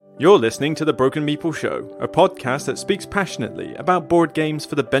You're listening to the Broken Meeple Show, a podcast that speaks passionately about board games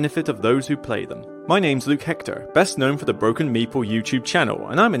for the benefit of those who play them. My name's Luke Hector, best known for the Broken Meeple YouTube channel,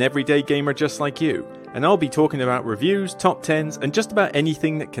 and I'm an everyday gamer just like you. And I'll be talking about reviews, top 10s, and just about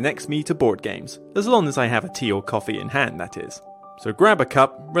anything that connects me to board games, as long as I have a tea or coffee in hand, that is. So grab a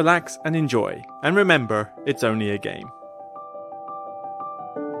cup, relax, and enjoy. And remember, it's only a game.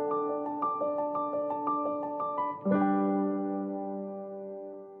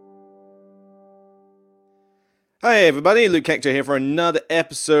 Hi everybody, Luke Hector here for another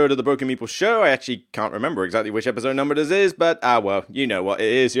episode of the Broken Meeple Show. I actually can't remember exactly which episode number this is, but well, you know what it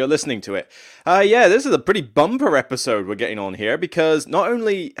is, you're listening to it. This is a pretty bumper episode we're getting on here, because not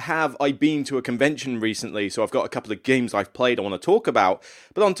only have I been to a convention recently, so I've got a couple of games I've played I want to talk about,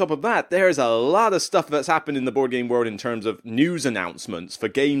 but on top of that, there's a lot of stuff that's happened in the board game world in terms of news announcements for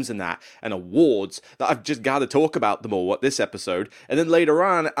games and that, and awards, that I've just got to talk about them all at this episode. And then later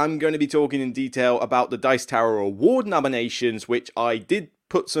on, I'm going to be talking in detail about the Dice Tower Award nominations, which I did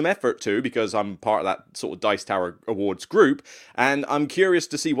put some effort to because I'm part of that sort of Dice Tower Awards group, and I'm curious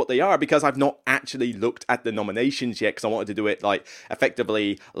to see what they are because I've not actually looked at the nominations yet because I wanted to do it like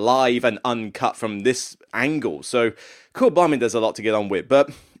effectively live and uncut from this angle. So cool, blimey, there's a lot to get on with,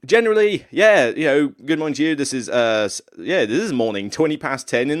 but generally, good morning to you. This is morning, 20 past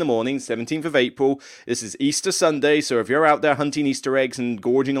 10 in the morning, 17th of April. This is Easter Sunday, so if you're out there hunting Easter eggs and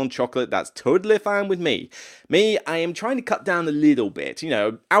gorging on chocolate, that's totally fine with me. I am trying to cut down a little bit.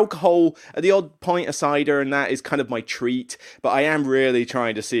 Alcohol, the odd pint of cider, and that is kind of my treat, but I am really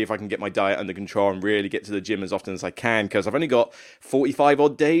trying to see if I can get my diet under control and really get to the gym as often as I can, because I've only got 45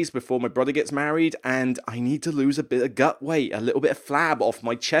 odd days before my brother gets married, and I need to lose a bit of gut weight, a little bit of flab off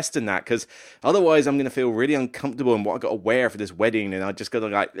my chest and that, because otherwise I'm going to feel really uncomfortable in what I've got to wear for this wedding, and I just got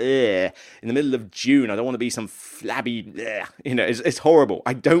to in the middle of June. I don't want to be some flabby, it's horrible.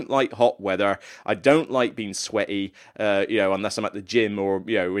 I don't like hot weather. I don't like being sweaty, unless I'm at the gym or,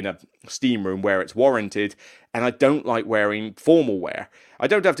 in a steam room where it's warranted, and I don't like wearing formal wear. I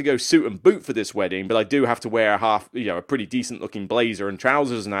don't have to go suit and boot for this wedding, but I do have to wear a pretty decent looking blazer and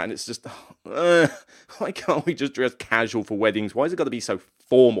trousers and that, and it's just, why can't we just dress casual for weddings? Why has it got to be so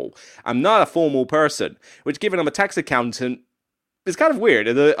formal? I'm not a formal person, which, given I'm a tax accountant, is kind of weird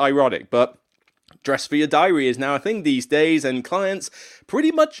and ironic, but dress for your diary is now a thing these days, and clients pretty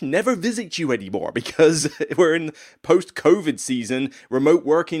much never visit you anymore because we're in post-COVID season. Remote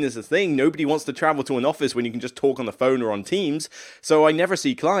working is a thing. Nobody wants to travel to an office when you can just talk on the phone or on Teams. So I never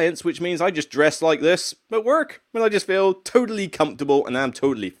see clients, which means I just dress like this at work, and I just feel totally comfortable, and I'm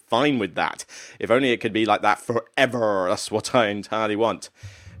totally fine with that. If only it could be like that forever. That's what I entirely want.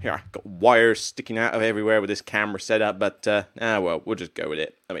 Here, I've got wires sticking out of everywhere with this camera set up, but we'll just go with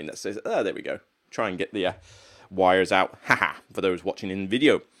it. I mean, there we go. Try and get the wires out, for those watching in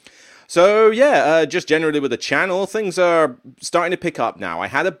video. So just generally with the channel, things are starting to pick up now. I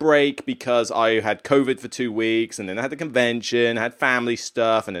had a break because I had COVID for 2 weeks, and then I had the convention, I had family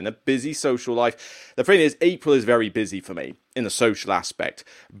stuff, and then a busy social life. The thing is, April is very busy for me in the social aspect.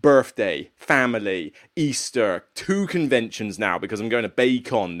 Birthday, family, Easter, 2 conventions now because I'm going to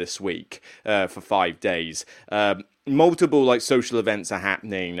Baycon this week for 5 days. Multiple social events are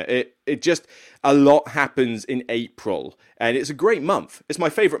happening. It just, a lot happens in April, and it's a great month. It's my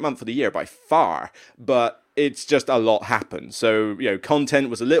favorite month of the year by far, but it's just a lot happens. So,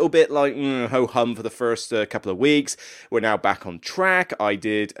 content was a little bit like ho-hum for the first couple of weeks. We're now back on track. what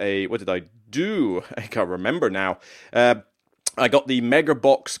did I do? I can't remember now. I got the Mega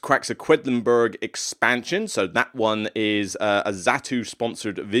Box Cracks of Quedlinburg expansion, so that one is a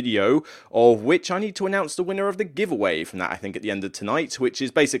Zatu-sponsored video, of which I need to announce the winner of the giveaway from that, I think, at the end of tonight, which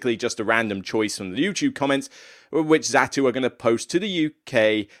is basically just a random choice from the YouTube comments, which Zatu are going to post to the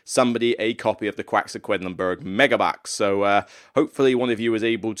UK, somebody a copy of the Quacks of Quedlinburg Mega Box. So hopefully one of you is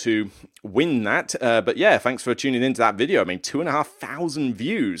able to win that. But yeah, thanks for tuning into that video. I mean, 2,500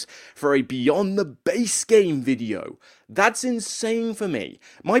 views for a Beyond the Base Game video. That's insane for me.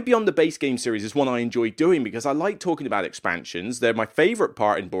 My Beyond the Base Game series is one I enjoy doing because I like talking about expansions. They're my favorite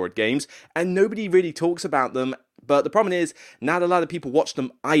part in board games, and nobody really talks about them. But the problem is, not a lot of people watch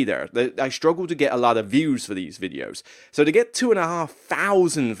them either. I struggle to get a lot of views for these videos. So to get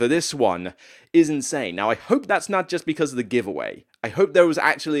 2,500 for this one is insane. Now, I hope that's not just because of the giveaway. I hope there was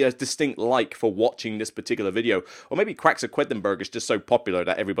actually a distinct like for watching this particular video. Or maybe Quacks of Quedlinburg is just so popular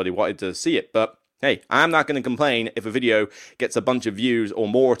that everybody wanted to see it. But hey, I'm not going to complain if a video gets a bunch of views, or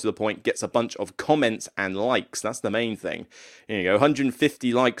more to the point, gets a bunch of comments and likes. That's the main thing. Here you go,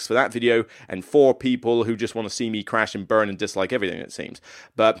 150 likes for that video, and 4 people who just want to see me crash and burn and dislike everything, it seems.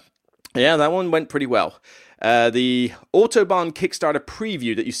 But yeah, that one went pretty well. The Autobahn Kickstarter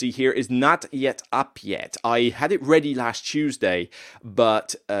preview that you see here is not yet up yet. I had it ready last Tuesday,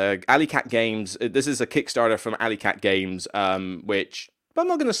 but Alley Cat Games, this is a Kickstarter from Alley Cat Games, which I'm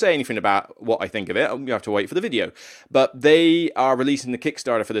not going to say anything about what I think of it. I'm going to have to wait for the video. But they are releasing the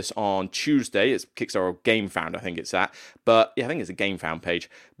Kickstarter for this on Tuesday. It's Kickstarter GameFound, I think it's at. But yeah, I think it's a GameFound page.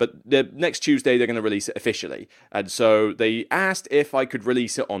 But the next Tuesday, they're going to release it officially. And so they asked if I could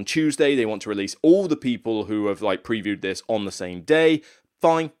release it on Tuesday. They want to release all the people who have previewed this on the same day.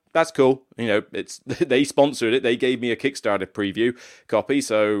 Fine. That's cool. It's they sponsored it. They gave me a Kickstarter preview copy,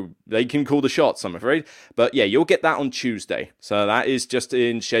 so they can call the shots, I'm afraid. But yeah, you'll get that on Tuesday. So that is just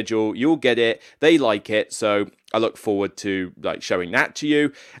in schedule. You'll get it. They like it, so I look forward to showing that to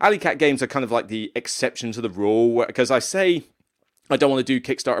you. Alley Cat Games are kind of like the exception to the rule, because I say I don't want to do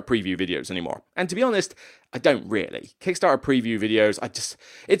Kickstarter preview videos anymore. And to be honest, I don't really. Kickstarter preview videos,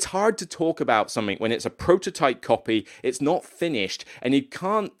 it's hard to talk about something when it's a prototype copy, it's not finished, and you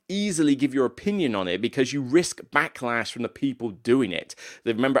can't easily give your opinion on it because you risk backlash from the people doing it.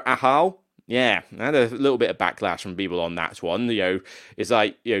 Remember Ahal? Yeah, I had a little bit of backlash from people on that one. It's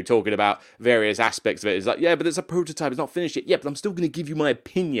talking about various aspects of it. It's yeah, but it's a prototype, it's not finished yet. Yeah, but I'm still going to give you my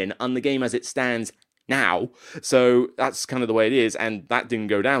opinion on the game as it stands now. So that's kind of the way it is, and that didn't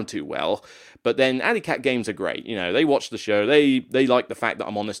go down too well. But then Alley Cat Games are great. They watch the show, they like the fact that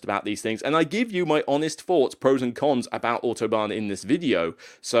I'm honest about these things, and I give you my honest thoughts, pros and cons about Autobahn in this video.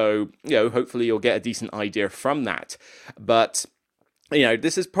 So, hopefully you'll get a decent idea from that. But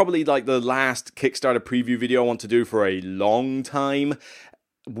this is probably the last Kickstarter preview video I want to do for a long time.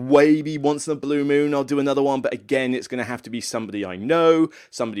 Maybe once in a blue moon I'll do another one, but again, it's going to have to be somebody I know,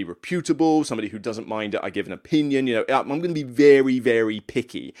 somebody reputable, somebody who doesn't mind that I give an opinion. I'm going to be very, very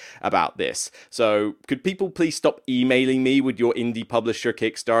picky about this. So could people please stop emailing me with your indie publisher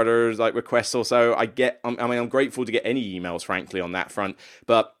Kickstarters requests or so? I'm grateful to get any emails, frankly, on that front,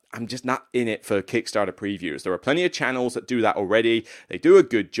 but I'm just not in it for Kickstarter previews. There are plenty of channels that do that already. They do a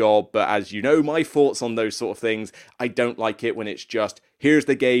good job, but as you know, my thoughts on those sort of things, I don't like it when it's just, here's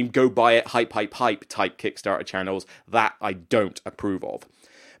the game, go buy it, hype, hype, hype type Kickstarter channels. That I don't approve of.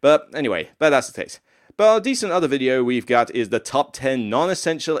 But anyway, that's the case. But a decent other video we've got is the top 10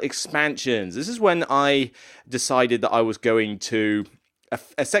 non-essential expansions. This is when I decided that I was going to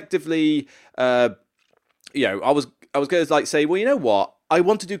effectively, I was going to say, well, you know what? I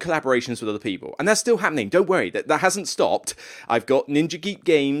want to do collaborations with other people, and that's still happening. Don't worry, that hasn't stopped. I've got Ninja Geek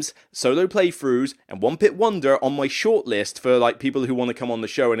Games, solo playthroughs, and One Pit Wonder on my shortlist for people who want to come on the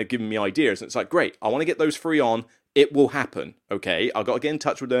show and have given me ideas. And it's great, I want to get those three on. It will happen, okay? I've got to get in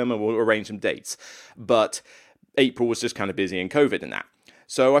touch with them and we'll arrange some dates. But April was just kind of busy in COVID and that.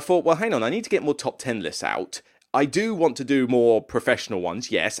 So I thought, well, hang on, I need to get more top 10 lists out. I do want to do more professional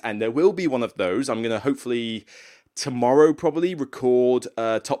ones, yes, and there will be one of those. I'm going to hopefully tomorrow probably record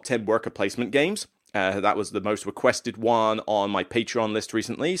top 10 worker placement games. That was the most requested one on my Patreon list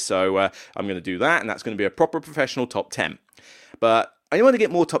recently, so I'm going to do that, and that's going to be a proper professional top 10. But I want to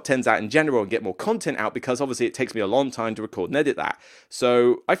get more top 10s out in general and get more content out because obviously it takes me a long time to record and edit that.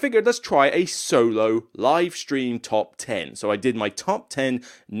 So I figured let's try a solo live stream top 10. So I did my top 10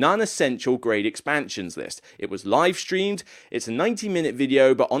 non-essential grade expansions list. It was live streamed. It's a 90-minute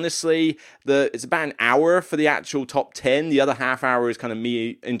video, but honestly, it's about an hour for the actual top 10. The other half hour is kind of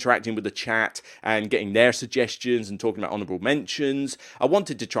me interacting with the chat and getting their suggestions and talking about honorable mentions. I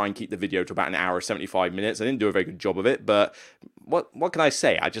wanted to try and keep the video to about an hour, 75 minutes. I didn't do a very good job of it, but what can I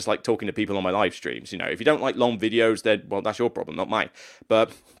say? I just like talking to people on my live streams. If you don't like long videos, then, well, that's your problem, not mine.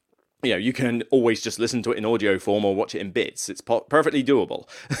 But, you can always just listen to it in audio form or watch it in bits. It's perfectly doable.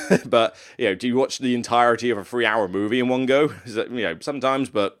 But, do you watch the entirety of a 3-hour movie in one go? Sometimes,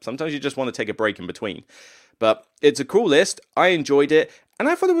 but sometimes you just want to take a break in between. But it's a cool list. I enjoyed it, and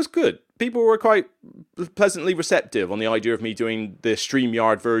I thought it was good. People were quite pleasantly receptive on the idea of me doing the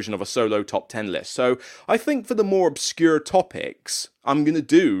StreamYard version of a solo top 10 list. So I think for the more obscure topics, I'm going to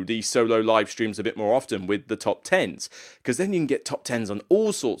do these solo live streams a bit more often with the top 10s, because then you can get top 10s on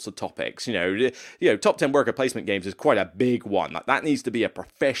all sorts of topics. Top 10 worker placement games is quite a big one. That needs to be a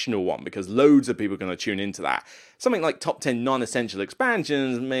professional one because loads of people are going to tune into that. Something like top 10 non-essential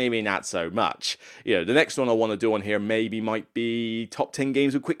expansions, maybe not so much. The next one I want to do on here might be top 10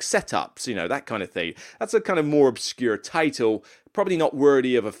 games with quick setups, that kind of thing. That's a kind of more obscure title, probably not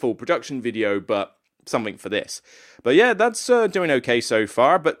worthy of a full production video, but something for this. But yeah, that's doing okay so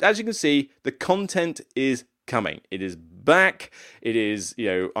far. But as you can see, the content is coming. It is back. It is,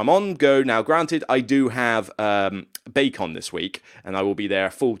 I'm on go now. Granted, I do have Baycon this week, and I will be there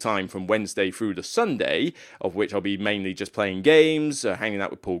full time from Wednesday through to Sunday, of which I'll be mainly just playing games, hanging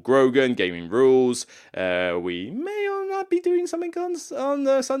out with Paul Grogan, gaming rules. We may or not be doing something on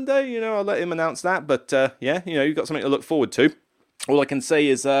Sunday. I'll let him announce that. But you've got something to look forward to. All I can say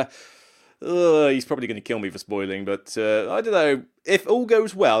is, he's probably going to kill me for spoiling, but I don't know. If all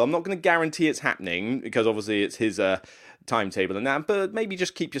goes well, I'm not going to guarantee it's happening, because obviously it's his timetable and that, but maybe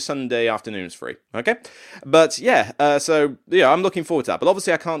just keep your Sunday afternoons free, okay? But I'm looking forward to that. But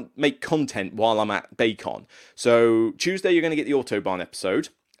obviously I can't make content while I'm at Baycon. So Tuesday you're going to get the Autobahn episode,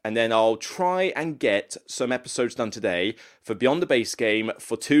 and then I'll try and get some episodes done today for Beyond the Base Game,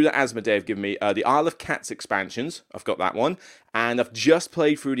 for 2 that Asmodee have given me, the Isle of Cats expansions. I've got that one. And I've just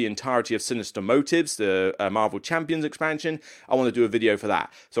played through the entirety of Sinister Motives, the Marvel Champions expansion. I want to do a video for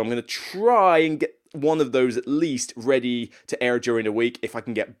that. So I'm going to try and get one of those at least ready to air during the week. If I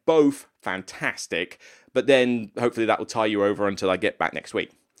can get both, fantastic. But then hopefully that will tie you over until I get back next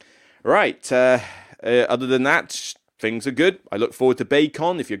week. Right. Other than that, things are good. I look forward to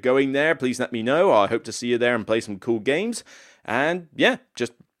Baycon. If you're going there, please let me know. I hope to see you there and play some cool games. And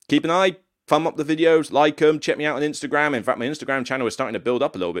just keep an eye, thumb up the videos, like them, check me out on Instagram. In fact, my Instagram channel is starting to build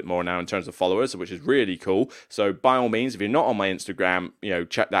up a little bit more now in terms of followers, which is really cool. So by all means, if you're not on my Instagram,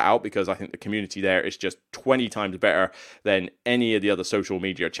 check that out, because I think the community there is just 20 times better than any of the other social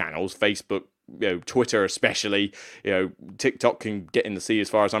media channels. Facebook, Twitter especially, TikTok can get in the sea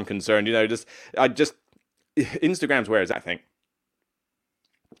as far as I'm concerned. Instagram's where is that thing?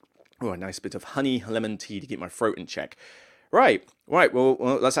 Oh, a nice bit of honey lemon tea to keep my throat in check. Right. Well,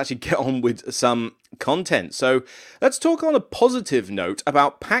 let's actually get on with some content. So let's talk on a positive note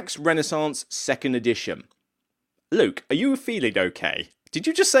about Pax Rennaissance 2nd Edition. Luke, are you feeling okay? Did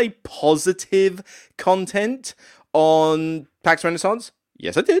you just say positive content on Pax Rennaissance?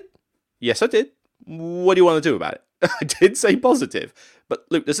 Yes, I did. What do you want to do about it? I did say positive. But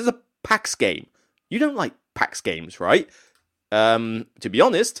Luke, this is a PAX game. You don't like PAX games, right? To be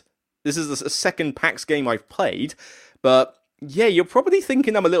honest, this is the second PAX game I've played, but yeah, you're probably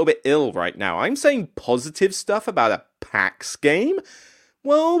thinking I'm a little bit ill right now. I'm saying positive stuff about a PAX game?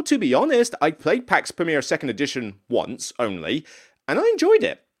 Well, to be honest, I played PAX Premier 2nd Edition once only, and I enjoyed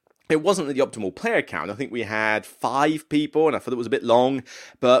it. It wasn't the optimal player count. I think we had 5 people, and I thought it was a bit long,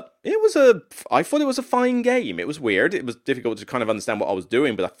 but I thought it was a fine game. It was weird. It was difficult to kind of understand what I was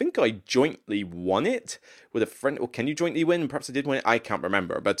doing, but I think I jointly won it with a friend. Or can you jointly win? Perhaps I did win it. I can't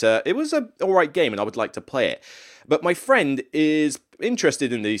remember, but it was an alright game, and I would like to play it. But my friend is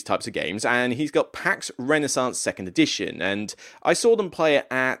interested in these types of games, and he's got Pax Rennaissance 2nd Edition, and I saw them play it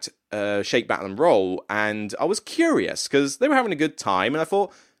at Shake, Battle and Roll, and I was curious, because they were having a good time, and I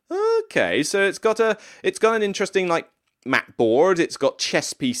thought, okay, so it's got an interesting map board. It's got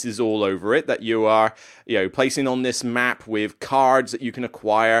chess pieces all over it that you are, placing on this map with cards that you can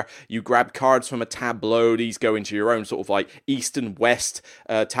acquire. You grab cards from a tableau. These go into your own sort of east and west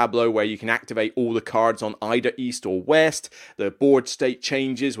tableau where you can activate all the cards on either east or west. The board state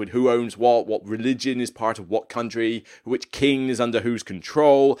changes with who owns what religion is part of what country, which king is under whose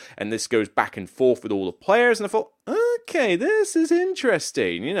control, and this goes back and forth with all the players. And I thought, okay, this is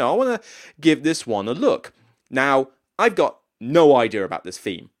interesting. I want to give this one a look. Now, I've got no idea about this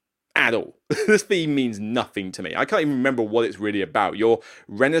theme at all. This theme means nothing to me. I can't even remember what it's really about. You're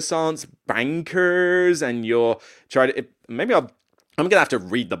Renaissance bankers, and you're trying to... Maybe I'm going to have to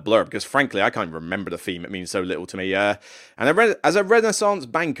read the blurb, because frankly, I can't remember the theme. It means so little to me. And as a Renaissance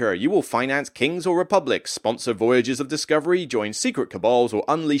banker, you will finance kings or republics, sponsor voyages of discovery, join secret cabals, or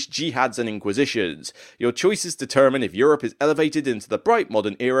unleash jihads and inquisitions. Your choices determine if Europe is elevated into the bright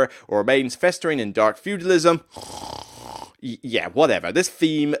modern era or remains festering in dark feudalism. Yeah, whatever. This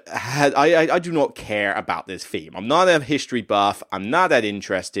theme, I do not care about this theme. I'm not a history buff. I'm not that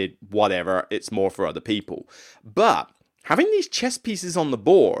interested. Whatever. It's more for other people. But having these chess pieces on the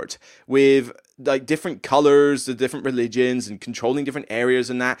board with different colors, the different religions, and controlling different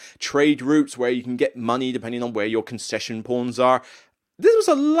areas and that, trade routes where you can get money depending on where your concession pawns are. There was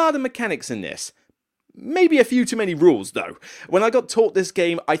a lot of mechanics in this. Maybe a few too many rules, though. When I got taught this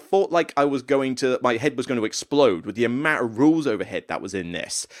game, I thought my head was going to explode with the amount of rules overhead that was in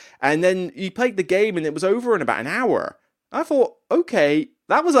this. And then you played the game and it was over in about an hour. I thought, okay,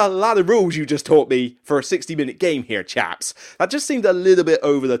 that was a lot of rules you just taught me for a 60-minute game here, chaps. That just seemed a little bit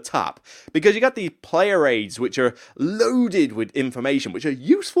over the top. Because you got these player aids which are loaded with information, which are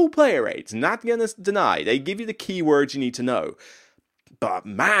useful player aids, not gonna deny. They give you the keywords you need to know. But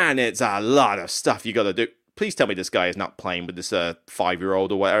man, it's a lot of stuff you gotta do. Please tell me this guy is not playing with this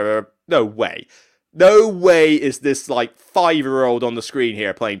 5-year-old or whatever. No way. No way is this, like, 5-year-old on the screen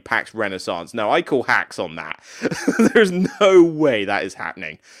here playing Pax Rennaissance. No, I call hacks on that. There's no way that is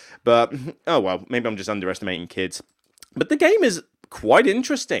happening. But, oh well, maybe I'm just underestimating kids. But the game is quite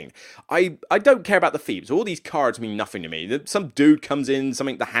interesting. I don't care about the themes. All these cards mean nothing to me. Some dude comes in,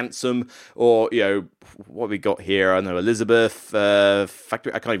 something the handsome, or, you know, what have we got here? I don't know, Elizabeth. I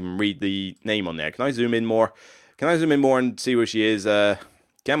can't even read the name on there. Can I zoom in more? Can I zoom in more and see where she is?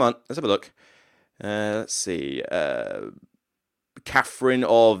 Come on, let's have a look. Let's see. Catherine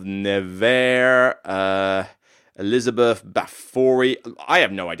of Nevers, Elizabeth Bathory. I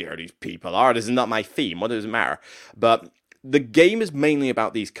have no idea who these people are. This is not my theme. What does it matter? But the game is mainly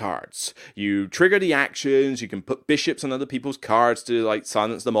about these cards. You trigger the actions, you can put bishops on other people's cards to, like,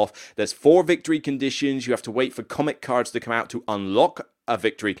 silence them off. There's 4 victory conditions. You have to wait for comic cards to come out to unlock a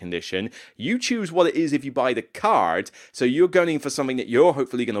victory condition. You choose what it is if you buy the card, so you're gunning for something that you're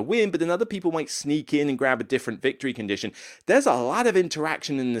hopefully going to win, but then other people might sneak in and grab a different victory condition. There's a lot of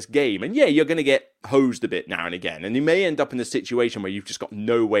interaction in this game, and yeah, you're going to get hosed a bit now and again, and you may end up in a situation where you've just got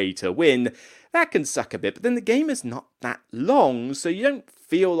no way to win. That can suck a bit, but then the game is not that long, so you don't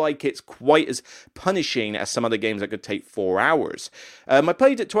feel like it's quite as punishing as some other games that could take 4 hours. I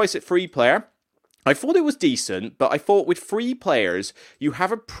played it twice at 3-player. I thought it was decent, but I thought with 3 players, you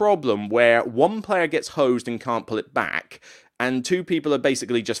have a problem where 1 player gets hosed and can't pull it back, and 2 people are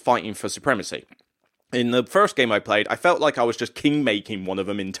basically just fighting for supremacy. In the first game I played, I felt like I was just king-making one of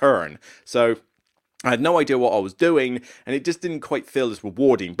them in turn, so I had no idea what I was doing, and it just didn't quite feel as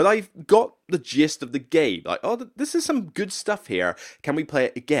rewarding. But I got the gist of the game, like, oh, this is some good stuff here, can we play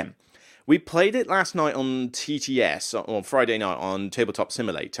it again? We played it last night on TTS, or Friday night on Tabletop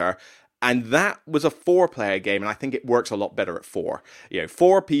Simulator, and that was a 4-player game, and I think it works a lot better at 4.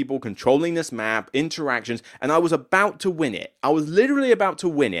 4 people controlling this map, interactions, and I was about to win it. I was literally about to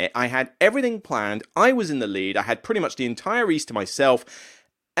win it. I had everything planned. I was in the lead. I had pretty much the entire east to myself,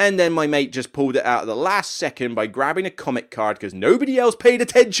 and then my mate just pulled it out at the last second by grabbing a comic card because nobody else paid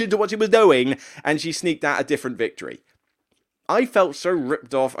attention to what she was doing, and she sneaked out a different victory. I felt so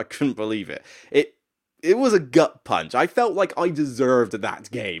ripped off, I couldn't believe it. It was a gut punch. I felt like I deserved that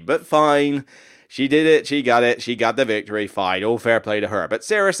game, but fine. She did it, she got the victory, fine, all fair play to her. But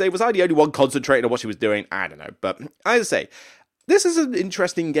seriously, was I the only one concentrating on what she was doing? I don't know, but as I say, this is an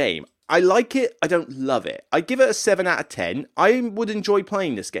interesting game. I like it, I don't love it. I give it a 7 out of 10. I would enjoy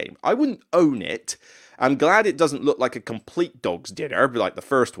playing this game. I wouldn't own it. I'm glad it doesn't look like a complete dog's dinner, like the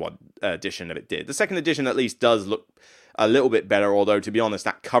first edition of it did. The second edition at least does look a little bit better, although, to be honest,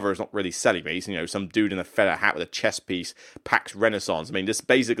 that cover is not really selling me. So, some dude in a feather hat with a chest piece, Pax Rennaissance. I mean, this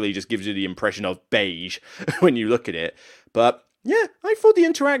basically just gives you the impression of beige when you look at it. But, yeah, I thought the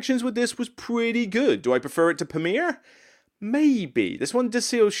interactions with this was pretty good. Do I prefer it to Premiere? Maybe. This one does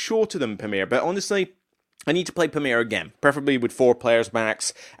feel shorter than Premiere, but honestly, I need to play Premiere again, preferably with 4 players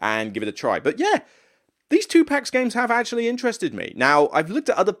max, and give it a try. But, yeah, these 2 PAX games have actually interested me. Now, I've looked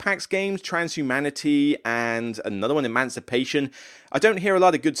at other PAX games, Transhumanity and another one, Emancipation. I don't hear a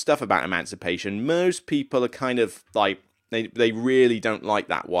lot of good stuff about Emancipation. Most people are kind of like, they really don't like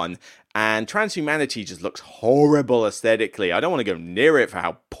that one. And Transhumanity just looks horrible aesthetically. I don't want to go near it for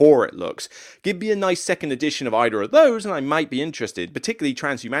how poor it looks. Give me a nice second edition of either of those and I might be interested. Particularly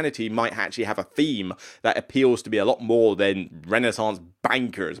Transhumanity might actually have a theme that appeals to me a lot more than Renaissance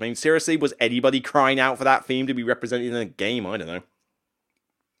bankers. I mean, seriously, was anybody crying out for that theme to be represented in a game? I don't know.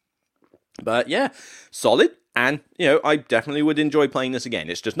 But yeah, solid. And, I definitely would enjoy playing this again.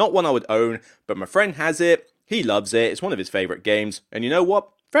 It's just not one I would own, but my friend has it. He loves it. It's one of his favorite games. And you know what?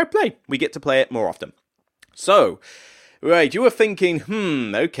 Fair play. We get to play it more often. So, right, you were thinking,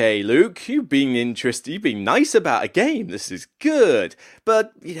 okay, Luke, you've been interested, you've been nice about a game. This is good.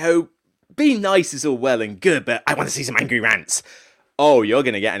 But, being nice is all well and good, but I want to see some angry rants. Oh, you're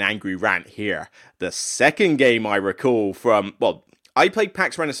going to get an angry rant here. The second game I recall from, I played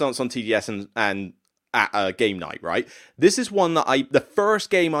Pax Rennaissance on TDS and at a game night, right? This is one that the first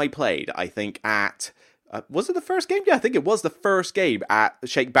game I played, I think at... was it the first game? Yeah, I think it was the first game at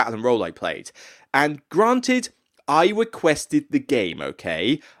Shake, Battle and Roll I played. And granted, I requested the game,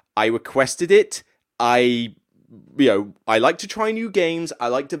 okay? I requested it. I like to try new games. I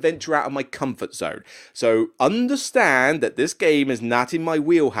like to venture out of my comfort zone. So understand that this game is not in my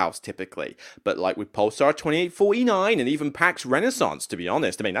wheelhouse typically. But like with Pulsar 2849 and even Pax Rennaissance, to be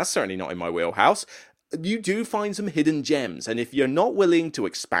honest, I mean, that's certainly not in my wheelhouse. You do find some hidden gems, and if you're not willing to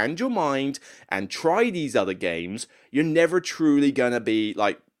expand your mind and try these other games, you're never truly gonna be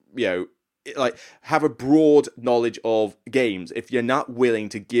have a broad knowledge of games if you're not willing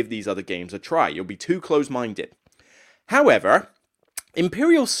to give these other games a try. You'll be too close-minded. However,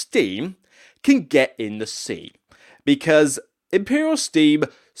 Imperial Steam can get in the sea. Because Imperial Steam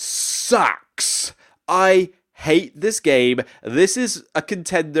sucks. I hate this game. This is a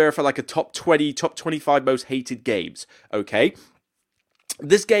contender for like a top 20, top 25 most hated games, okay?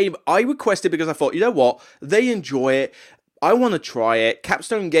 This game, I requested because I thought, you know what? They enjoy it. I want to try it.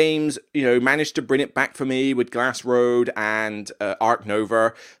 Capstone Games, managed to bring it back for me with Glass Road and Ark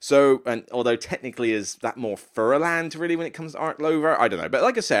Nova. So, and although technically is that more Furland really when it comes to Ark Nova? I don't know. But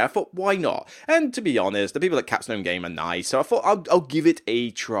like I say, I thought, why not? And to be honest, the people at Capstone Game are nice. So I thought I'll give it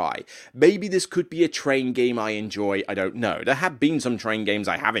a try. Maybe this could be a train game I enjoy. I don't know. There have been some train games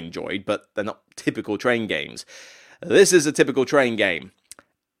I have enjoyed, but they're not typical train games. This is a typical train game.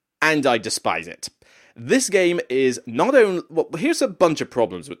 And I despise it. This game is not only... Well, here's a bunch of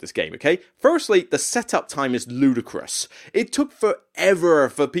problems with this game, okay? Firstly, the setup time is ludicrous. It took forever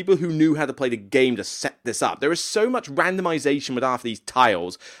for people who knew how to play the game to set this up. There is so much randomization with half these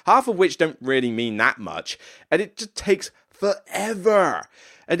tiles, half of which don't really mean that much, and it just takes forever.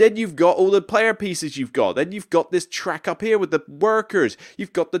 And then you've got all the player pieces you've got. Then you've got this track up here with the workers.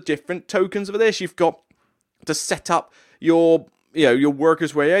 You've got the different tokens of this. You've got to set up your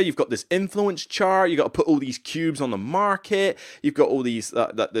workers where you've got this influence chart, you've got to put all these cubes on the market, you've got all these,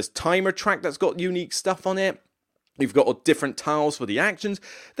 this timer track that's got unique stuff on it, you've got all different tiles for the actions.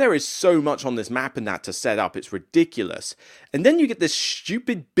 There is so much on this map and that to set up, it's ridiculous. And then you get this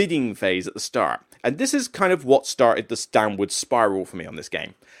stupid bidding phase at the start, and this is kind of what started this downward spiral for me on this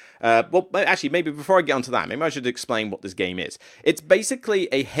game. Well, actually, maybe before I get onto that, maybe I should explain what this game is. It's basically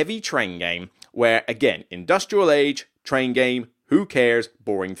a heavy train game where, again, industrial age, train game, who cares?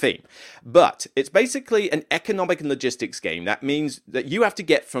 Boring theme. But it's basically an economic and logistics game. That means that you have to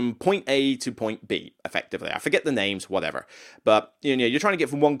get from point A to point B, effectively. I forget the names, whatever. But, you're trying to get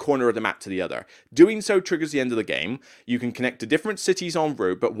from one corner of the map to the other. Doing so triggers the end of the game. You can connect to different cities en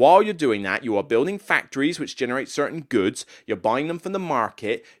route, but while you're doing that, you are building factories which generate certain goods. You're buying them from the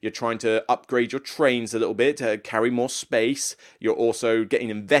market. You're trying to upgrade your trains a little bit to carry more space. You're also getting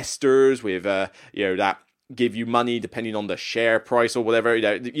investors with, that give you money depending on the share price or whatever.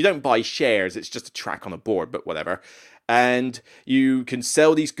 You don't buy shares, it's just a track on a board, but whatever. And you can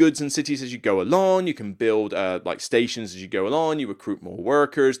sell these goods in cities as you go along. You can build stations as you go along. You recruit more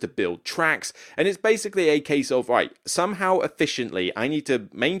workers to build tracks. And it's basically a case of, right, somehow efficiently, I need to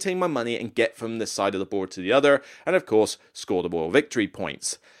maintain my money and get from this side of the board to the other. And of course, score the royal victory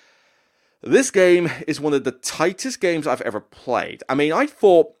points. This game is one of the tightest games I've ever played. I mean, I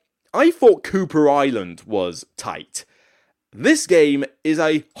thought Cooper Island was tight. This game is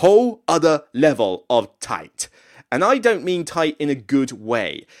a whole other level of tight. And I don't mean tight in a good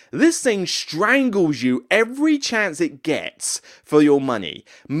way. This thing strangles you every chance it gets for your money.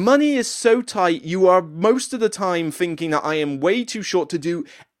 Money is so tight, you are most of the time thinking that I am way too short to do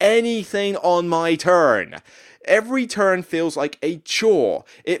anything on my turn. Every turn feels like a chore.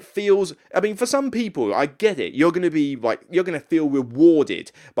 It feels, for some people, I get it. You're going to feel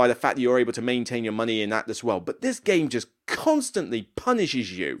rewarded by the fact that you're able to maintain your money in that as well. But this game just constantly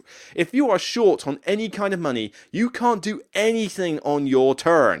punishes you. If you are short on any kind of money, you can't do anything on your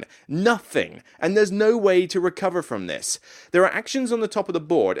turn. Nothing. And there's no way to recover from this. There are actions on the top of the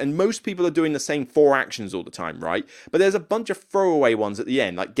board, and most people are doing the same 4 actions all the time, right? But there's a bunch of throwaway ones at the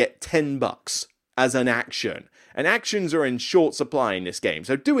end, like get $10 as an action. And actions are in short supply in this game,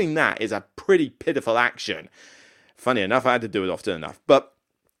 so doing that is a pretty pitiful action. Funny enough, I had to do it often enough. But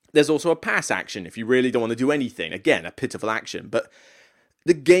there's also a pass action if you really don't want to do anything. Again, a pitiful action. But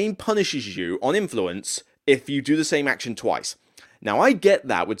the game punishes you on influence if you do the same action twice. Now, I get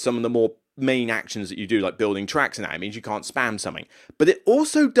that with some of the more main actions that you do, like building tracks and that. It means you can't spam something. But it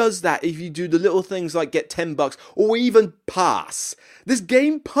also does that if you do the little things like get $10 or even pass. This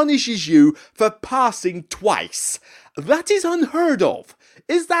game punishes you for passing twice. That is unheard of.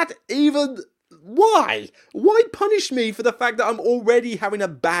 Is that even... Why? Why punish me for the fact that I'm already having a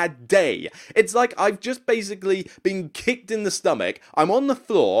bad day? It's like I've just basically been kicked in the stomach, I'm on the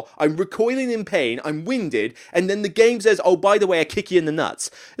floor, I'm recoiling in pain, I'm winded, and then the game says, oh, by the way, I kick you in the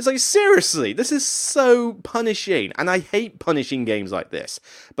nuts. It's like, seriously, this is so punishing, and I hate punishing games like this.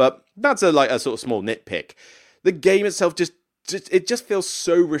 But that's a sort of small nitpick. The game itself just feels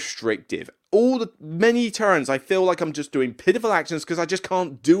so restrictive. Many turns, I feel like I'm just doing pitiful actions because I just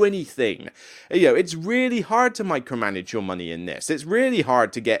can't do anything. It's really hard to micromanage your money in this. It's really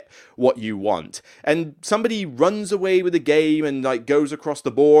hard to get what you want. And somebody runs away with the game and goes across the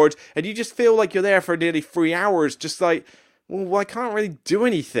board, and you just feel like you're there for nearly 3 hours, just like, well, I can't really do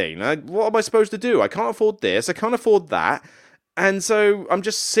anything. What am I supposed to do? I can't afford this, I can't afford that. And so I'm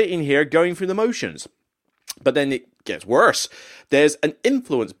just sitting here going through the motions. But then it gets worse. There's an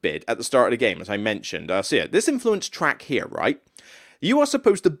influence bid at the start of the game, as I mentioned. So yeah, this influence track here, right? You are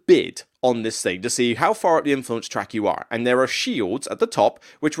supposed to bid on this thing to see how far up the influence track you are. And there are shields at the top,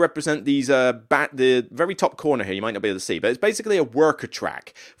 which represent these, the very top corner here, you might not be able to see, but it's basically a worker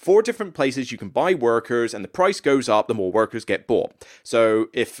track. 4 different places you can buy workers, and the price goes up the more workers get bought. So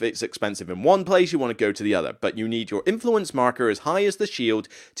if it's expensive in one place, you want to go to the other, but you need your influence marker as high as the shield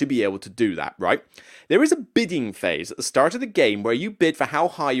to be able to do that, right? There is a bidding phase at the start of the game where you bid for how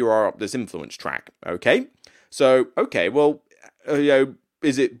high you are up this influence track, okay? So, okay, well,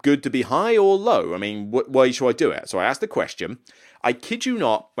 is it good to be high or low? I mean, what way should I do it? So I asked the question. I kid you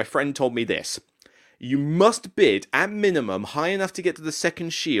not, my friend told me this. You must bid at minimum high enough to get to the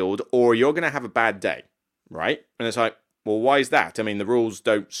second shield, or you're going to have a bad day, right? And it's like, well, why is that? I mean, the rules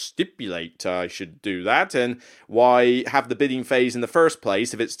don't stipulate I should do that, and why have the bidding phase in the first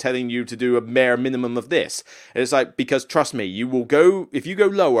place if it's telling you to do a bare minimum of this? And it's like, because trust me, if you go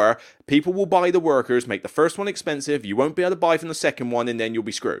lower, people will buy the workers, make the first one expensive, you won't be able to buy from the second one, and then you'll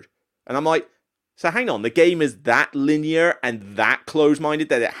be screwed. And I'm like, so hang on, the game is that linear and that close-minded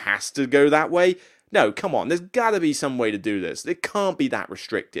that it has to go that way? No, come on, there's got to be some way to do this. It can't be that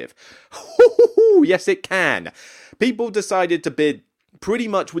restrictive. Yes, it can. People decided to bid pretty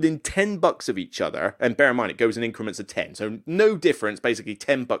much within $10 of each other, and bear in mind it goes in increments of 10, so no difference, basically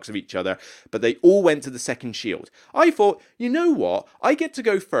 $10 of each other, but they all went to the second shield. I thought, you know what, I get to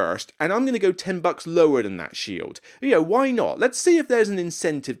go first, and I'm going to go $10 lower than that shield. Why not? Let's see if there's an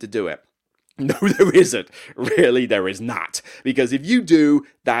incentive to do it. No, there isn't. Really, there is not. Because if you do,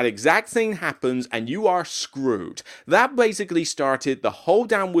 that exact thing happens and you are screwed. That basically started the whole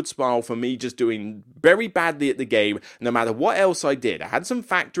downward spiral for me just doing very badly at the game, no matter what else I did. I had some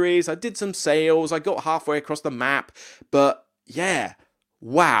factories, I did some sales, I got halfway across the map, but yeah,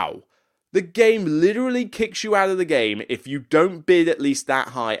 wow. The game literally kicks you out of the game if you don't bid at least that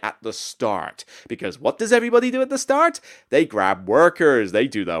high at the start. Because what does everybody do at the start? They grab workers. They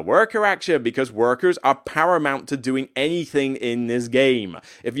do the worker action because workers are paramount to doing anything in this game.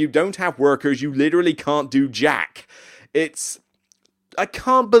 If you don't have workers, you literally can't do jack. I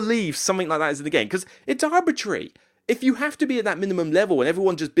can't believe something like that is in the game because it's arbitrary. If you have to be at that minimum level and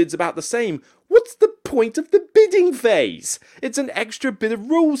everyone just bids about the same, what's the point of the bidding phase? It's an extra bit of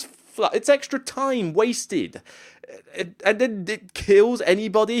rules. It's extra time wasted. And then it kills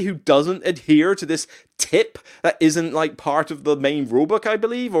anybody who doesn't adhere to this tip that isn't like part of the main rulebook, I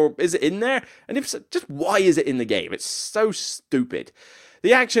believe, or is it in there? And if so, just why is it in the game? It's so stupid.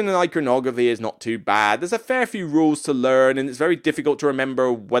 The action and iconography is not too bad. There's a fair few rules to learn, and it's very difficult to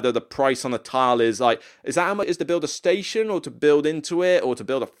remember whether the price on a tile is that how much is to build a station, or to build into it, or to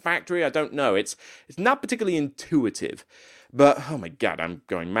build a factory? I don't know. It's not particularly intuitive. But, oh my god, I'm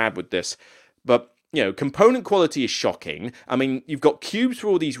going mad with this. But, component quality is shocking. I mean, you've got cubes for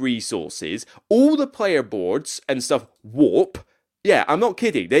all these resources. All the player boards and stuff warp. Yeah, I'm not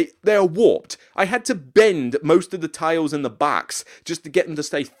kidding. They're warped. I had to bend most of the tiles in the box just to get them to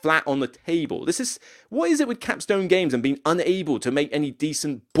stay flat on the table. What is it with Capstone Games and being unable to make any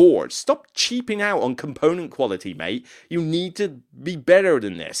decent boards? Stop cheaping out on component quality, mate. You need to be better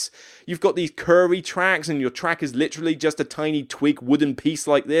than this. You've got these curvy tracks and your track is literally just a tiny twig wooden piece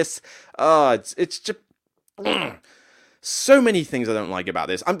like this. It's just... So many things I don't like about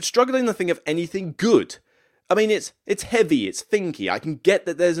this. I'm struggling to think of anything good. I mean, it's heavy, it's thinky. I can get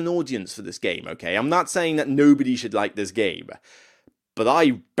that there's an audience for this game, okay? I'm not saying that nobody should like this game. But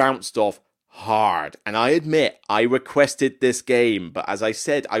I bounced off hard. And I admit, I requested this game. But as I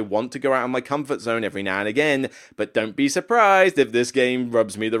said, I want to go out of my comfort zone every now and again. But don't be surprised if this game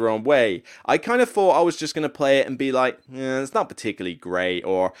rubs me the wrong way. I kind of thought I was just going to play it and be like, it's not particularly great.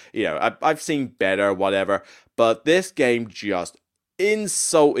 Or, I've seen better, whatever. But this game just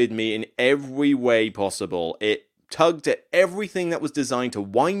insulted me in every way possible. It tugged at everything that was designed to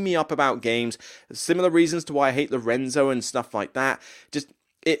wind me up about games. Similar reasons to why I hate Lorenzo and stuff like that.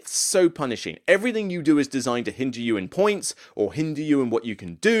 It's so punishing. Everything you do is designed to hinder you in points, or hinder you in what you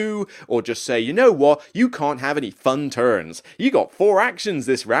can do, or just say, you know what, you can't have any fun turns. You got 4 actions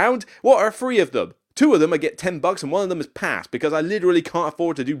this round. What are 3 of them? 2 of them I get $10 and 1 of them is pass, because I literally can't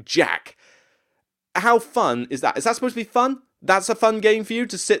afford to do jack. How fun is that? Is that supposed to be fun? That's a fun game for you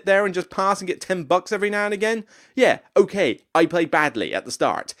to sit there and just pass and get $10 every now and again? Yeah, okay, I played badly at the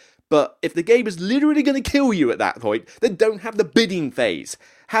start. But if the game is literally going to kill you at that point, then don't have the bidding phase.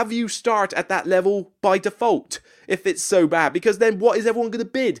 Have you start at that level by default, if it's so bad. Because then what is everyone going to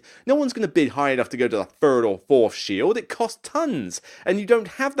bid? No one's going to bid high enough to go to the 3rd or 4th shield. It costs tons, and you don't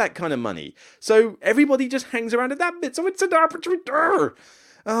have that kind of money. So everybody just hangs around at that bit, so it's an arbitrary...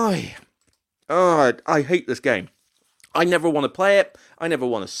 I hate this game. I never want to play it. I never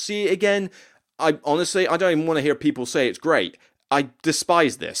want to see it again. I don't even want to hear people say it's great. I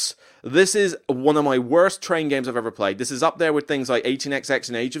despise this. This is one of my worst train games I've ever played. This is up there with things like 18XX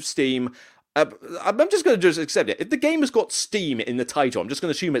and Age of Steam. I'm just going to just accept it. If the game has got Steam in the title, I'm just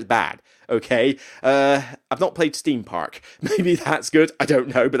going to assume it's bad, okay? I've not played Steam Park. Maybe that's good. I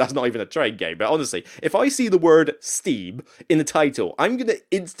don't know, but that's not even a train game. But honestly, if I see the word Steam in the title, I'm going to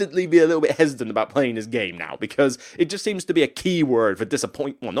instantly be a little bit hesitant about playing this game now, because it just seems to be a keyword for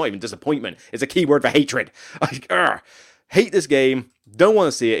disappointment. Well, not even disappointment. It's a keyword for hatred. Hate this game. Don't want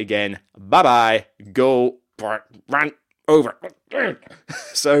to see it again. Bye-bye. Go. Rant. Over.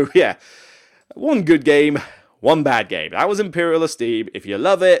 So, yeah. One good game, one bad game. That was Imperial Steam. If you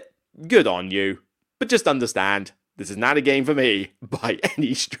love it, good on you. But just understand, this is not a game for me by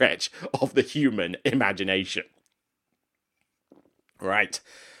any stretch of the human imagination. Right.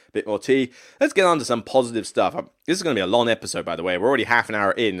 Bit more tea. Let's get on to some positive stuff. This is going to be a long episode, by the way. We're already half an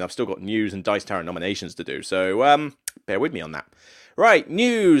hour in, and I've still got news and Dice Tower nominations to do. So, bear with me on that. Right,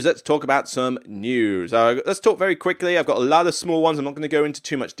 news. Let's talk about some news. Let's talk very quickly. I've got a lot of small ones. I'm not going to go into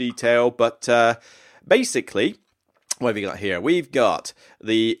too much detail, but basically, what have we got here? We've got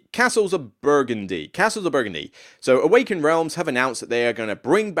the Castles of Burgundy. Castles of Burgundy. So, Awakened Realms have announced that they are going to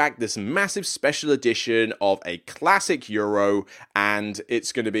bring back this massive special edition of a classic Euro, and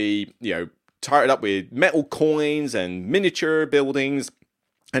it's going to be, tied up with metal coins and miniature buildings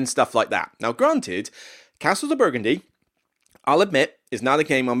and stuff like that. Now, granted, Castles of Burgundy, I'll admit, is not a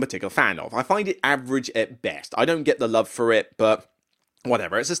game I'm a particular fan of. I find it average at best. I don't get the love for it, but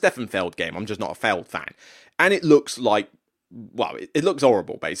whatever. It's a Stefan Feld game. I'm just not a Feld fan. And it looks like, well, it looks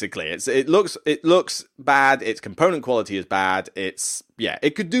horrible, basically. It looks bad. Its component quality is bad.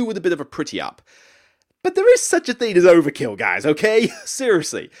 It could do with a bit of a pretty up. But there is such a thing as overkill, guys, okay?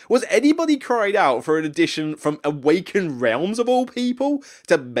 Seriously. Was anybody cried out for an edition from Awakened Realms, of all people,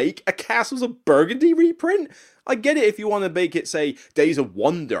 to make a Castles of Burgundy reprint? I get it if you want to make it, say, Days of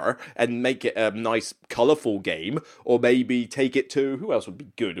Wonder, and make it a nice, colourful game, or maybe take it to, who else would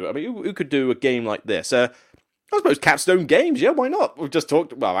be good? I mean, who could do a game like this? I suppose Capstone Games, yeah, why not? We've just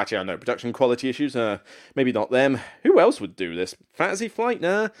talked, well, actually, I know, production quality issues, maybe not them. Who else would do this? Fantasy Flight,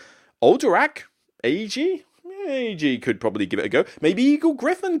 nah. Alderac? AG? AG could probably give it a go. Maybe Eagle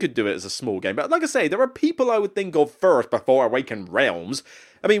Griffin could do it as a small game. But like I say, there are people I would think of first before Awakened Realms.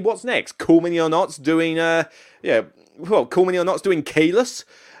 I mean, what's next? Cool Mini or Not's doing, Cool Mini or Not's doing Kalos.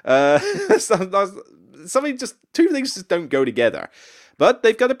 Two things just don't go together. But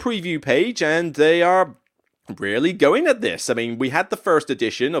they've got a preview page, and they are really going at this. I mean, we had the first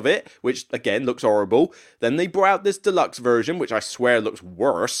edition of it, which, again, looks horrible. Then they brought out this deluxe version, which I swear looks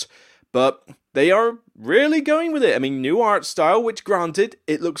worse. But they are really going with it. I mean, new art style, which granted,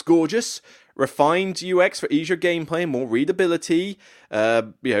 it looks gorgeous. Refined UX for easier gameplay and more readability.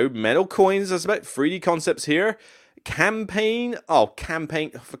 Metal coins, I suspect. 3D concepts here. Campaign.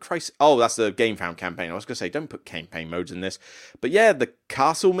 For Christ. Oh, that's the GameFound campaign. I was going to say, don't put campaign modes in this. But yeah, the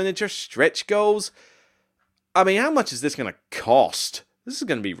castle miniature stretch goals. I mean, how much is this going to cost? This is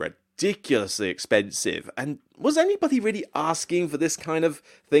going to be ridiculously expensive. And was anybody really asking for this kind of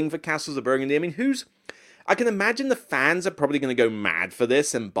thing for Castles of Burgundy? I mean, I can imagine the fans are probably going to go mad for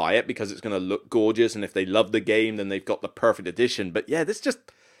this and buy it because it's going to look gorgeous, and if they love the game, then they've got the perfect edition. But yeah, this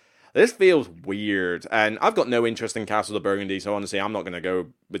feels weird, and I've got no interest in Castles of Burgundy, so honestly, I'm not going to go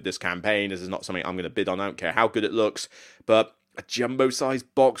with this campaign. This is not something I'm going to bid on. I don't care how good it looks, but a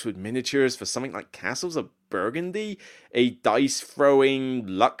jumbo-sized box with miniatures for something like Castles of Burgundy? A dice-throwing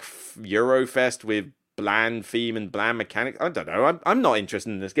luck Eurofest with bland theme and bland mechanics? I don't know. I'm not interested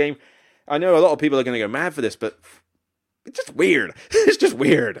in this game. I know a lot of people are going to go mad for this, but it's just weird. It's just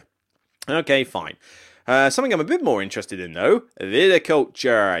weird. Okay, fine. Something I'm a bit more interested in, though,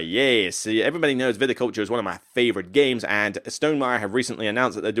 viticulture. Yes, everybody knows viticulture is one of my favorite games, and Stonemaier have recently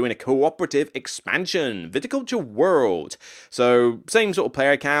announced that they're doing a cooperative expansion, Viticulture World. So, same sort of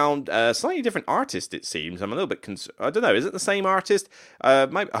player count, slightly different artist, it seems. I'm a little bit I don't know, is it the same artist? I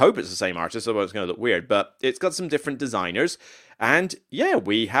hope it's the same artist, otherwise it's going to look weird, but it's got some different designers, and yeah,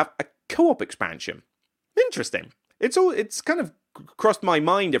 we have a co-op expansion. Interesting. It's kind of crossed my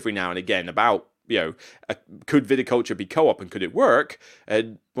mind every now and again about, could viticulture be co-op and could it work?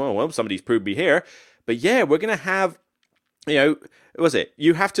 And, well, somebody's proved me here. But yeah, we're going to have,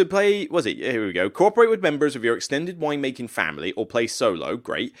 you have to play, here we go, cooperate with members of your extended winemaking family or play solo,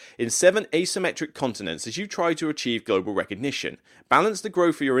 great, in 7 asymmetric continents as you try to achieve global recognition. Balance the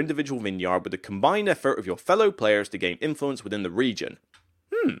growth of your individual vineyard with the combined effort of your fellow players to gain influence within the region.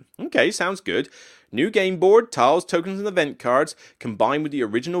 Okay, sounds good. New game board, tiles, tokens, and event cards. Combined with the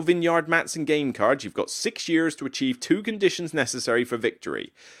original vineyard mats and game cards, you've got 6 years to achieve 2 conditions necessary for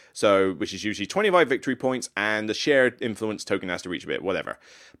victory. So, which is usually 25 victory points, and the shared influence token has to reach a bit, whatever.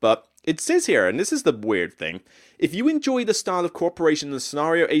 But it says here, and this is the weird thing, if you enjoy the style of cooperation and the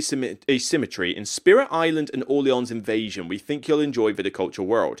scenario asymmetry in Spirit Island and Orleans Invasion, we think you'll enjoy Viticulture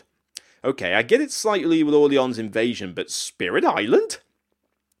World. Okay, I get it slightly with Orleans Invasion, but Spirit Island?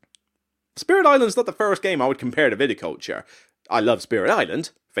 Spirit Island's not the first game I would compare to Viticulture. I love Spirit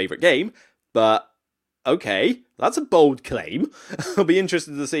Island, favourite game, but okay, that's a bold claim. I'll be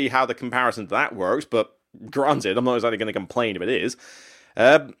interested to see how the comparison to that works, but granted, I'm not exactly going to complain if it is.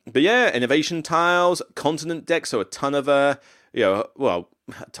 But yeah, innovation tiles, continent deck, so a ton of, a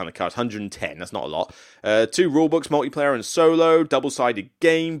ton of cards, 110, that's not a lot. 2 rulebooks, multiplayer and solo, double-sided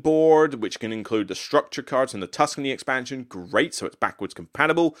game board, which can include the structure cards and the Tuscany expansion, great, so it's backwards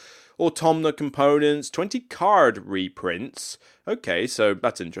compatible. Autumnal components, 20 card reprints, okay, so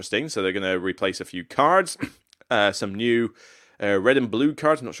that's interesting, so they're going to replace a few cards, some new red and blue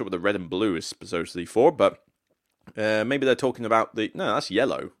cards, I'm not sure what the red and blue is supposedly for, but maybe they're talking about no, that's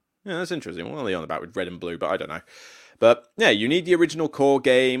yellow. Yeah, that's interesting. What are they on about with red and blue? But I don't know. But yeah, you need the original core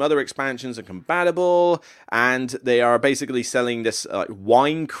game. Other expansions are compatible, and they are basically selling this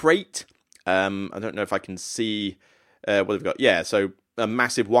wine crate. I don't know if I can see what they've got. Yeah, so a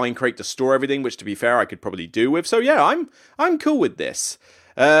massive wine crate to store everything, which to be fair, I could probably do with. So yeah, I'm cool with this.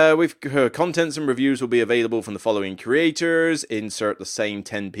 With contents and reviews will be available from the following creators. Insert the same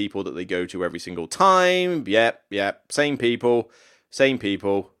 10 people that they go to every single time. Yep, same people,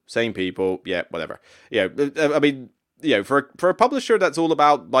 yeah, whatever. Yeah, I mean, for a publisher that's all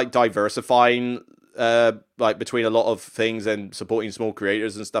about like diversifying like between a lot of things and supporting small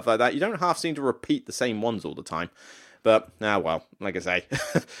creators and stuff like that, you don't half seem to repeat the same ones all the time. But well, like I say,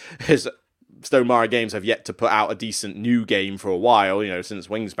 Stonemaier Games have yet to put out a decent new game for a while, since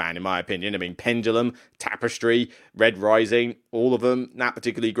Wingspan, in my opinion. I mean, Pendulum, Tapestry, Red Rising, all of them, not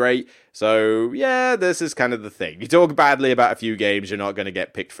particularly great. So, yeah, this is kind of the thing. You talk badly about a few games, you're not going to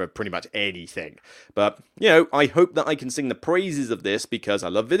get picked for pretty much anything. But, I hope that I can sing the praises of this because I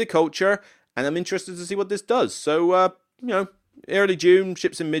love viticulture, and I'm interested to see what this does. So, early June,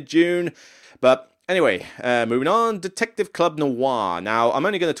 ships in mid-June, but anyway, moving on, Detective Club Noir. Now, I'm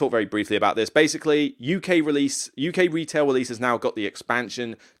only going to talk very briefly about this. Basically, UK retail release has now got the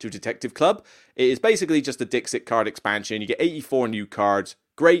expansion to Detective Club. It is basically just a Dixit card expansion. You get 84 new cards.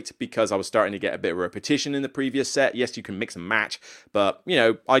 Great, because I was starting to get a bit of repetition in the previous set. Yes, you can mix and match, but,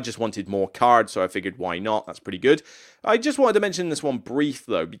 I just wanted more cards, so I figured why not? That's pretty good. I just wanted to mention this one brief,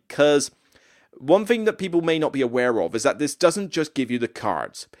 though, because one thing that people may not be aware of is that this doesn't just give you the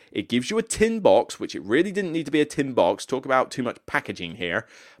cards. It gives you a tin box, which it really didn't need to be a tin box. Talk about too much packaging here.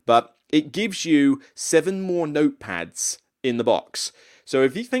 But it gives you 7 more notepads in the box. So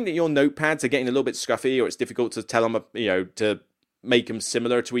if you think that your notepads are getting a little bit scuffy or it's difficult to tell them, to make them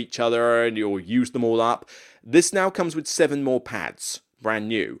similar to each other and you'll use them all up, this now comes with 7 more pads. Brand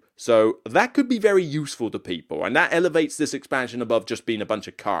new. So that could be very useful to people, and that elevates this expansion above just being a bunch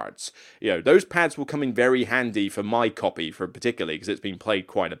of cards. Those pads will come in very handy for my copy, particularly because it's been played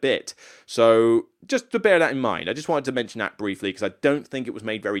quite a bit. So just to bear that in mind, I just wanted to mention that briefly because I don't think it was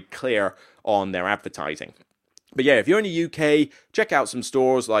made very clear on their advertising. But yeah, if you're in the UK, check out some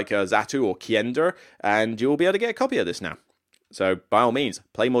stores like Zatu or Kiender, and you'll be able to get a copy of this now. So by all means,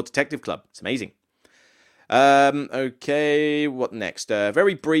 play more Detective Club. It's amazing. Okay, what next?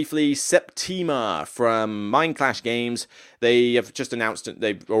 Very briefly, Septima from Mind Clash Games. They have just announced that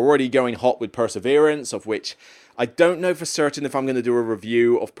they're already going hot with Perseverance, of which I don't know for certain if I'm going to do a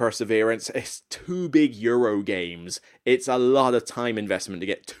review of Perseverance. It's 2 big Euro games. It's a lot of time investment to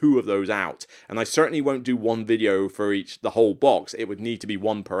get 2 of those out. And I certainly won't do 1 video for the whole box. It would need to be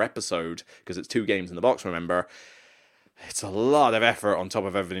 1 per episode, because it's 2 games in the box, remember. It's a lot of effort on top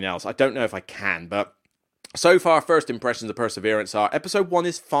of everything else. I don't know if I can, but so far, first impressions of Perseverance are episode 1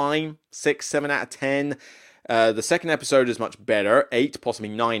 is fine, 6, 7 out of 10. The second episode is much better, 8, possibly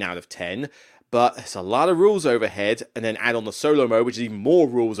 9 out of 10. But it's a lot of rules overhead, and then add on the solo mode, which is even more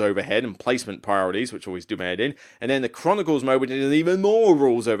rules overhead and placement priorities, which always do my head in. And then the Chronicles mode, which is even more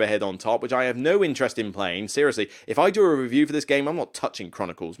rules overhead on top, which I have no interest in playing. Seriously, if I do a review for this game, I'm not touching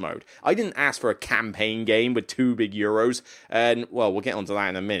Chronicles mode. I didn't ask for a campaign game with 2 big Euros, and, well, we'll get onto that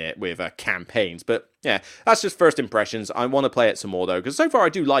in a minute with campaigns. But, yeah, that's just first impressions. I want to play it some more, though, because so far I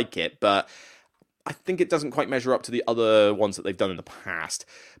do like it, but I think it doesn't quite measure up to the other ones that they've done in the past.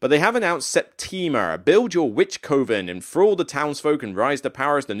 But they have announced Septima. Build your witch coven, enthrall the townsfolk, and rise to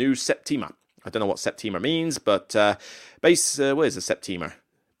power as the new Septima. I don't know what Septima means, but what is a Septima?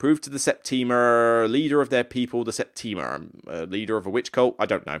 Prove to the Septimer, leader of their people, the Septimer, leader of a witch cult. I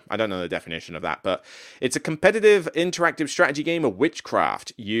don't know the definition of that, but it's a competitive, interactive strategy game of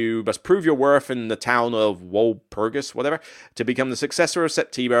witchcraft. You must prove your worth in the town of Walpurgis, whatever, to become the successor of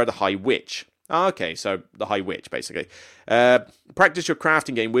Septimer, the High Witch. Okay, so the High Witch, basically. Practice your craft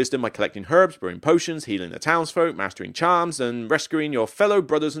and gain wisdom by collecting herbs, brewing potions, healing the townsfolk, mastering charms, and rescuing your fellow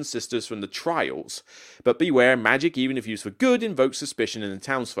brothers and sisters from the trials. But beware, magic, even if used for good, invokes suspicion in the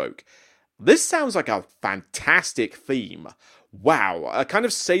townsfolk. This sounds like a fantastic theme. Wow, a kind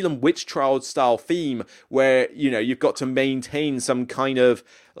of Salem witch trial style theme where, you've got to maintain some kind of,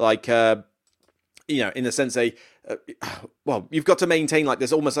 in a sense, you've got to maintain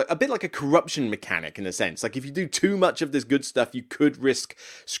there's almost a bit like a corruption mechanic in a sense. If you do too much of this good stuff, you could risk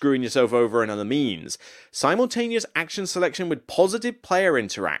screwing yourself over in other means. Simultaneous action selection with positive player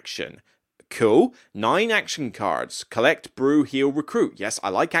interaction. Cool. 9 action cards. Collect, brew, heal, recruit. Yes, I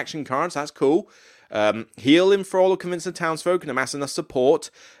like action cards. That's cool. Heal, enthrall, or convince the townsfolk and amass enough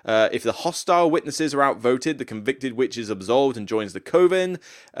support. If the hostile witnesses are outvoted, the convicted witch is absolved and joins the coven.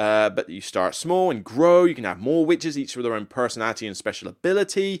 But you start small and grow. You can have more witches, each with their own personality and special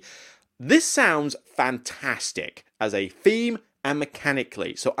ability. This sounds fantastic as a theme and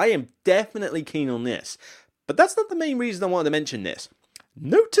mechanically, so I am definitely keen on this. But that's not the main reason I wanted to mention this.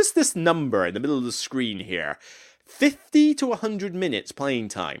 Notice this number in the middle of the screen here. 50 to 100 minutes playing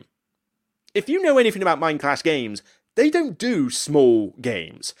time. If you know anything about Mind Clash games, they don't do small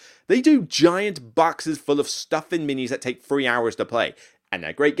games. They do giant boxes full of stuff and minis that take 3 hours to play. And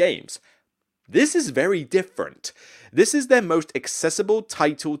they're great games. This is very different. This is their most accessible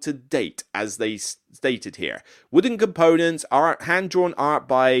title to date, as they stated here. Wooden components, art, hand-drawn art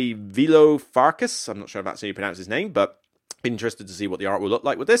by Vilo Farkas. I'm not sure if that's how you pronounce his name, but interested to see what the art will look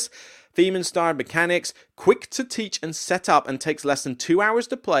like with this. Theme-inspired mechanics, quick to teach and set up, and takes less than 2 hours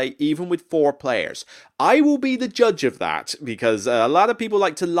to play, even with 4 players. I will be the judge of that, because a lot of people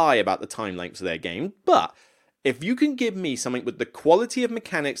like to lie about the time lengths of their game, but if you can give me something with the quality of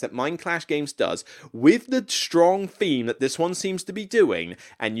mechanics that Mind Clash Games does, with the strong theme that this one seems to be doing,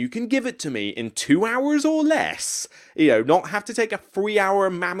 and you can give it to me in 2 hours or less, not have to take a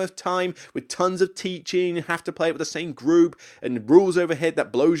 3-hour mammoth time with tons of teaching, have to play it with the same group, and rules overhead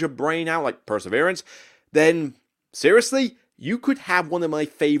that blows your brain out like Perseverance, then, seriously, you could have one of my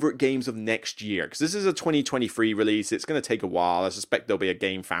favorite games of next year, because this is a 2023 release. It's going to take a while. I suspect there'll be a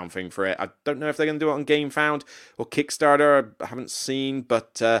Game Found thing for it. I don't know if they're going to do it on Game Found or Kickstarter. I haven't seen,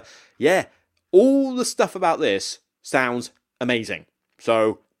 but yeah, all the stuff about this sounds amazing.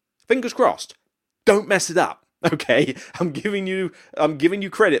 So, fingers crossed. Don't mess it up, okay? I'm giving you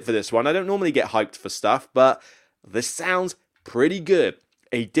credit for this one. I don't normally get hyped for stuff, but this sounds pretty good.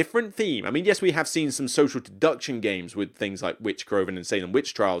 A different theme. I mean, yes, we have seen some social deduction games with things like Witch Coven and Salem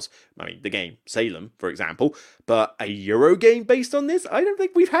Witch Trials. I mean, the game Salem, for example. But a Euro game based on this? I don't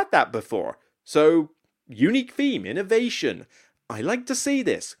think we've had that before. So, unique theme, innovation. I like to see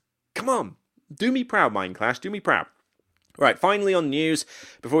this. Come on. Do me proud, Mind Clash. Do me proud. Right, finally on news,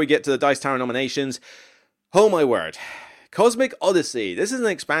 before we get to the Dice Tower nominations. Oh my word. Cosmic Odyssey. This is an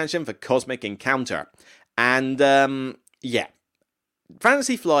expansion for Cosmic Encounter. And, yeah.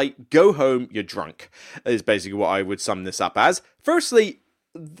 Fantasy Flight, go home, you're drunk, is basically what I would sum this up as. Firstly,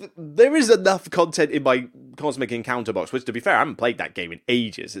 there is enough content in my Cosmic Encounter box, which, to be fair, I haven't played that game in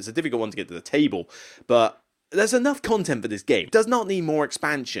ages. It's a difficult one to get to the table, but there's enough content for this game. It does not need more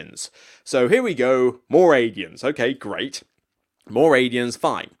expansions. So here we go, more aliens. Okay, great. More aliens,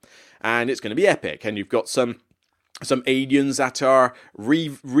 fine. And it's going to be epic, and you've got some aliens that are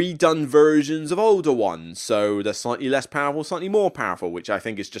redone versions of older ones, so they're slightly less powerful, slightly more powerful, which I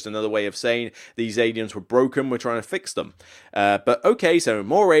think is just another way of saying these aliens were broken, we're trying to fix them. But okay, so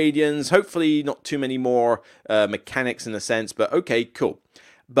more aliens, hopefully not too many more mechanics in a sense, but okay, cool.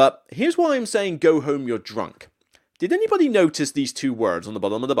 But here's why I'm saying go home, you're drunk. Did anybody notice these 2 words on the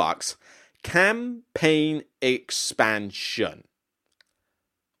bottom of the box? Campaign expansion.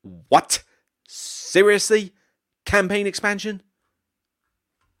 What? Seriously? Campaign expansion?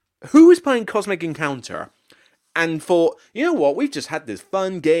 Who is playing Cosmic Encounter and thought, you know what, we've just had this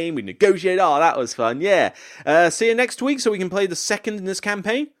fun game, we negotiated, oh, that was fun, yeah. See you next week so we can play the second in this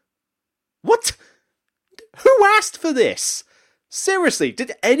campaign? What? Who asked for this? Seriously,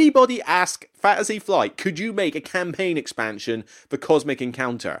 did anybody ask Fantasy Flight, could you make a campaign expansion for Cosmic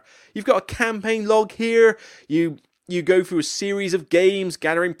Encounter? You've got a campaign log here, you go through a series of games,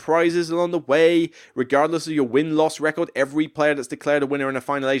 gathering prizes along the way. Regardless of your win-loss record, every player that's declared a winner in a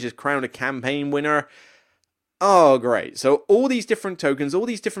final age is crowned a campaign winner. Oh, great. So all these different tokens, all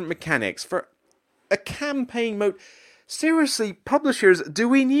these different mechanics for a campaign mode. Seriously, publishers, do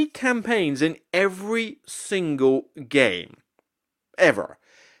we need campaigns in every single game? Ever.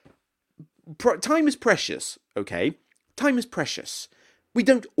 Time is precious, okay? Time is precious. We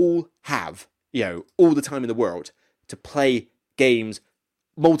don't all have, all the time in the world to play games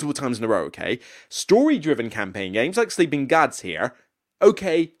multiple times in a row, okay? Story-driven campaign games like Sleeping Gods here,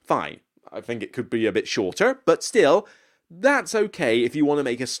 okay, fine. I think it could be a bit shorter, but still, that's okay if you want to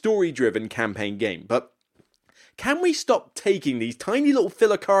make a story-driven campaign game. But can we stop taking these tiny little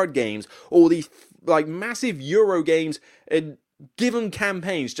filler card games or these like massive Euro games and give them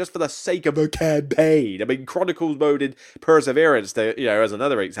campaigns just for the sake of a campaign? I mean, Chronicles Moded Perseverance, as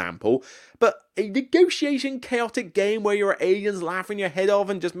another example. But a negotiation chaotic game where your aliens laughing your head off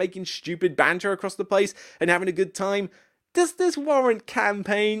and just making stupid banter across the place and having a good time, does this warrant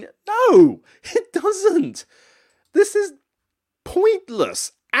campaign? No, it doesn't. This is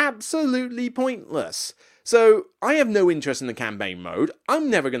pointless. Absolutely pointless. So, I have no interest in the campaign mode.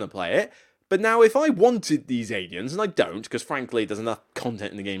 I'm never going to play it. But now, if I wanted these aliens, and I don't, because frankly, there's enough content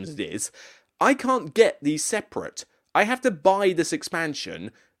in the game as it is, I can't get these separate. I have to buy this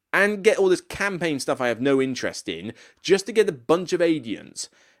expansion and get all this campaign stuff I have no interest in just to get a bunch of aliens.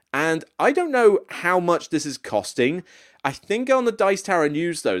 And I don't know how much this is costing. I think on the Dice Tower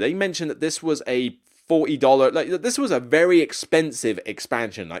News, though, they mentioned that this was a $40, this was a very expensive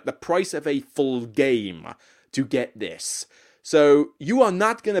expansion, like the price of a full game to get this. So you are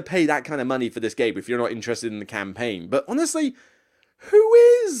not going to pay that kind of money for this game if you're not interested in the campaign. But honestly, who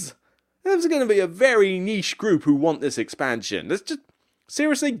is? There's going to be a very niche group who want this expansion.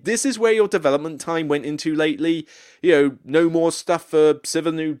 Seriously, this is where your development time went into lately. No more stuff for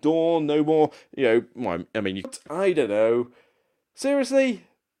Civ New Dawn, no more, I don't know. Seriously?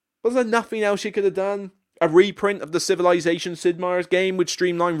 Was there nothing else you could have done? A reprint of the Civilization Sid Meier's game with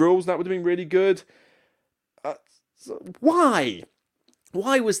streamlined rules? That would have been really good. Why?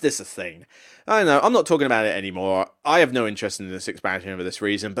 Why was this a thing? I don't know. I'm not talking about it anymore. I have no interest in this expansion for this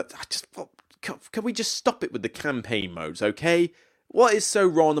reason, but I just thought, can we just stop it with the campaign modes, okay? What is so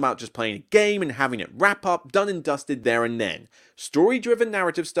wrong about just playing a game and having it wrap up, done and dusted there and then? Story-driven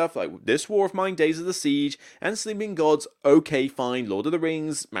narrative stuff like This War of Mine, Days of the Siege, and Sleeping Gods, okay, fine. Lord of the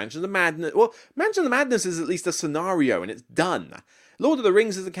Rings, Mansion of the Madness. Well, Mansion of the Madness is at least a scenario and it's done. Lord of the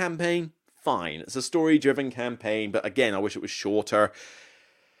Rings is a campaign, fine. It's a story-driven campaign, but again, I wish it was shorter.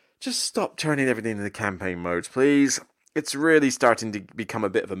 Just stop turning everything into campaign modes, please. It's really starting to become a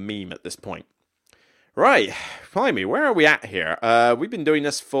bit of a meme at this point. Right, blimey, where are we at here? We've been doing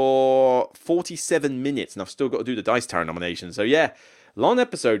this for 47 minutes, and I've still got to do the Dice Tower nomination. So yeah, long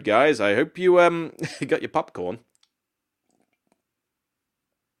episode, guys. I hope you got your popcorn.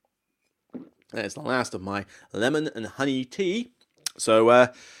 That's the last of my lemon and honey tea. So,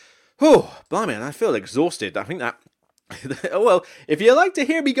 blimey, I feel exhausted. I think that... well, if you like to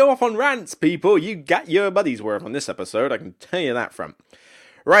hear me go off on rants, people, you got your buddy's worth on this episode. I can tell you that from...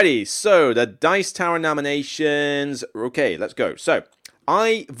 Righty, so the Dice Tower nominations. Okay, let's go. So,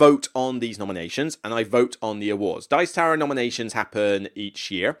 I vote on these nominations, and I vote on the awards. Dice Tower nominations happen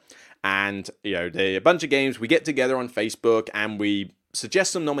each year, and, they're a bunch of games. We get together on Facebook, and we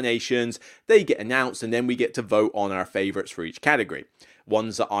suggest some nominations. They get announced, and then we get to vote on our favourites for each category.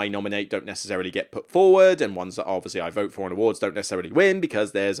 Ones that I nominate don't necessarily get put forward, and ones that obviously I vote for on awards don't necessarily win,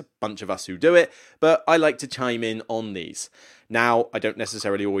 because there's a bunch of us who do it, but I like to chime in on these. Now, I don't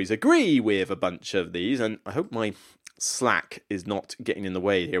necessarily always agree with a bunch of these, and I hope my Slack is not getting in the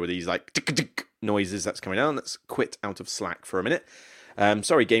way here with these like tick-tick noises that's coming out. Let's quit out of Slack for a minute.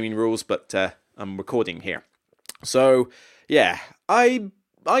 Sorry, gaming rules, but I'm recording here. So, yeah, I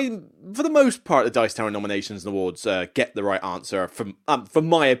for the most part, the Dice Tower nominations and awards get the right answer from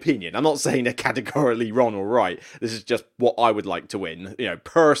my opinion. I'm not saying they're categorically wrong or right. This is just what I would like to win.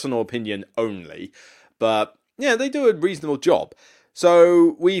 Personal opinion only. But yeah, they do a reasonable job.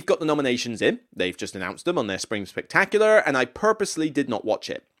 So we've got the nominations in. They've just announced them on their Spring Spectacular, and I purposely did not watch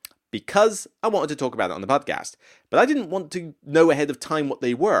it because I wanted to talk about it on the podcast. But I didn't want to know ahead of time what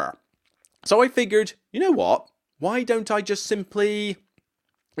they were. So I figured, you know what? Why don't I just simply...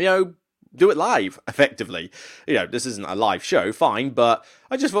 do it live, effectively. This isn't a live show, fine, but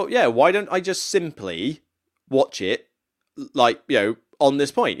I just thought, why don't I just simply watch it, on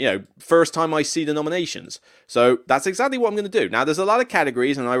this point, first time I see the nominations. So that's exactly what I'm going to do. Now, there's a lot of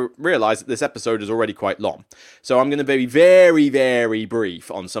categories, and I realise that this episode is already quite long. So I'm going to be very, very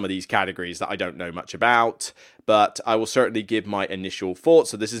brief on some of these categories that I don't know much about, but I will certainly give my initial thoughts.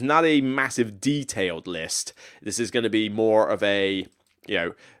 So this is not a massive detailed list. This is going to be more of a,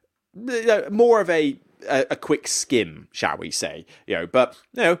 a quick skim, shall we say. But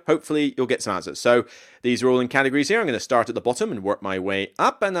hopefully you'll get some answers. So these are all in categories here. I'm going to start at the bottom and work my way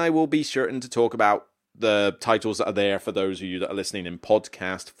up, and I will be certain to talk about the titles that are there for those of you that are listening in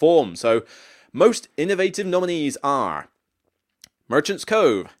podcast form. So most innovative nominees are Merchant's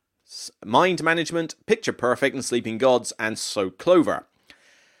Cove, Mind Management, Picture Perfect, and Sleeping Gods, and So Clover.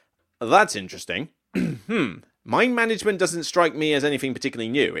 That's interesting. Mind Management doesn't strike me as anything particularly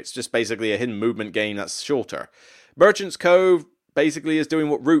new. It's just basically a hidden movement game that's shorter. Merchant's Cove basically is doing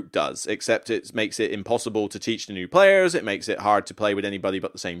what Root does, except it makes it impossible to teach the new players, it makes it hard to play with anybody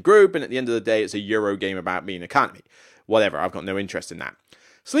but the same group, and at the end of the day, it's a Euro game about being an economy. Whatever, I've got no interest in that.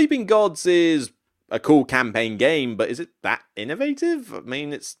 Sleeping Gods is a cool campaign game, but is it that innovative? I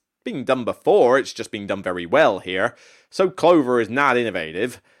mean, it's been done before, it's just been done very well here. So Clover is not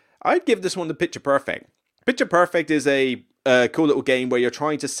innovative. I'd give this one to Picture Perfect. Picture Perfect is a cool little game where you're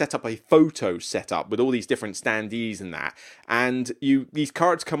trying to set up a photo setup with all these different standees and that. And these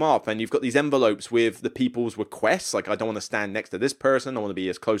cards come up and you've got these envelopes with the people's requests. Like, I don't want to stand next to this person. I want to be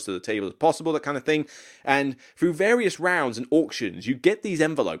as close to the table as possible, that kind of thing. And through various rounds and auctions, you get these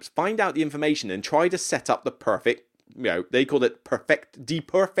envelopes, find out the information and try to set up the perfect, they call it the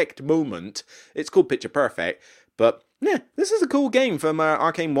perfect moment. It's called Picture Perfect. But yeah, this is a cool game from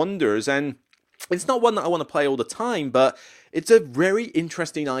Arcane Wonders, and it's not one that I want to play all the time, but it's a very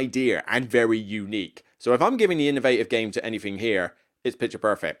interesting idea and very unique. So if I'm giving the innovative game to anything here, it's Picture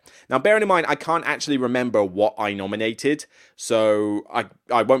Perfect. Now, bearing in mind, I can't actually remember what I nominated, so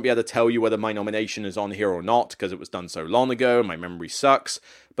I won't be able to tell you whether my nomination is on here or not, because it was done so long ago, and my memory sucks.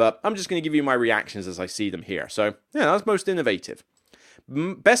 But I'm just going to give you my reactions as I see them here. So, yeah, that's most innovative.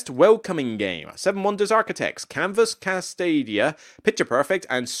 Best Welcoming Game: Seven Wonders Architects, Canvas Cascadia, Picture Perfect,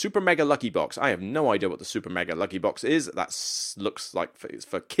 and Super Mega Lucky Box. I have no idea what the Super Mega Lucky Box is. That looks like it's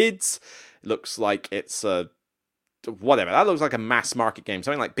for kids. It looks like it's whatever. That looks like a mass market game,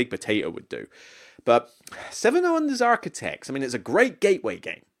 something like Big Potato would do. But Seven Wonders Architects, I mean, it's a great gateway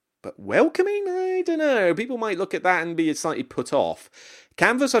game. But Welcoming? I don't know. People might look at that and be slightly put off.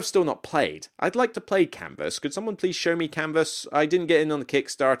 Canvas I've still not played. I'd like to play Canvas. Could someone please show me Canvas? I didn't get in on the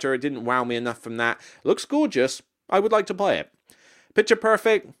Kickstarter. It didn't wow me enough from that. Looks gorgeous. I would like to play it. Picture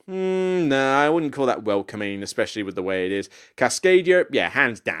Perfect? No, I wouldn't call that welcoming, especially with the way it is. Cascadia? Yeah,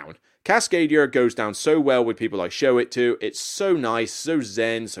 hands down. Cascadia goes down so well with people I show it to. It's so nice, so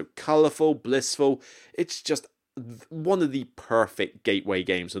zen, so colourful, blissful. It's just one of the perfect gateway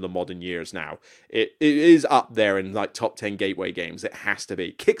games of the modern years now. It is up there in like top 10 gateway games. It has to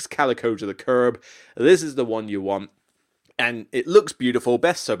be. Kicks Calico to the curb. This is the one you want. And it looks beautiful.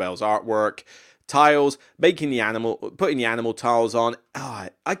 Best Sobel's artwork. Tiles, putting the animal tiles on.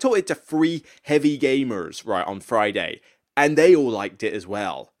 I taught it to 3 heavy gamers right on Friday, and they all liked it as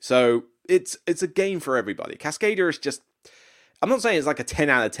well. So it's a game for everybody. Cascadia is just, I'm not saying it's like a 10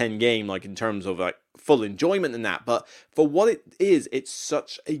 out of 10 game, like in terms of like full enjoyment and that, but for what it is, it's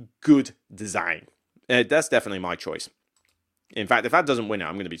such a good design. That's definitely my choice. In fact, if that doesn't win it,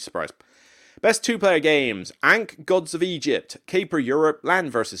 I'm going to be surprised. Best 2-player games: Ankh, Gods of Egypt, Caper Europe,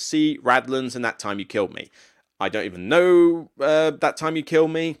 Land vs. Sea, Radlands, and That Time You Killed Me. I don't even know That Time You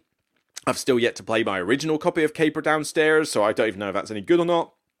Killed Me. I've still yet to play my original copy of Caper downstairs, so I don't even know if that's any good or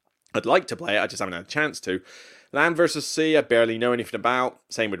not. I'd like to play it, I just haven't had a chance to. Land vs. Sea, I barely know anything about.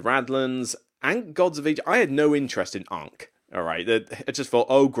 Same with Radlands. Ankh, Gods of Egypt, I had no interest in Ankh. Alright, I just thought,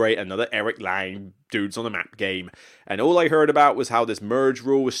 oh great, another Eric Lang dudes on the map game. And all I heard about was how this merge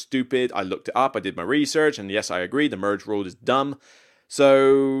rule was stupid. I looked it up, I did my research, and yes, I agree, the merge rule is dumb.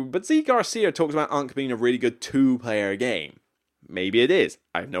 So, but Z Garcia talks about Ankh being a really good 2-player game. Maybe it is.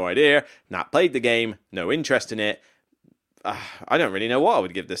 I have no idea. Not played the game, no interest in it. I don't really know what I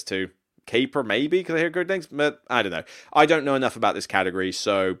would give this to. Caper, maybe, because I hear good things, but I don't know. I don't know enough about this category,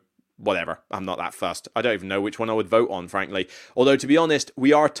 so whatever. I'm not that fussed. I don't even know which one I would vote on, frankly. Although, to be honest,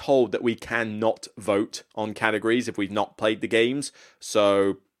 we are told that we cannot vote on categories if we've not played the games.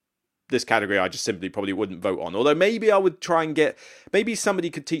 So this category I just simply probably wouldn't vote on. Although maybe I would try and maybe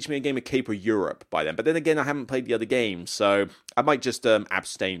somebody could teach me a game of Caper Europe by then. But then again, I haven't played the other games, so I might just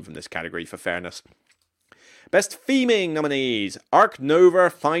abstain from this category for fairness. Best Theming nominees: Ark Nova,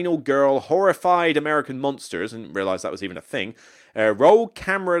 Final Girl, Horrified American Monsters, I didn't realise that was even a thing, Roll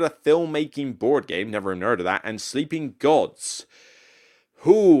Camera, the filmmaking board game, never even heard of that, and Sleeping Gods.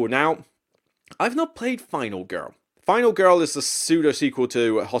 Now, I've not played Final Girl. Final Girl is the pseudo-sequel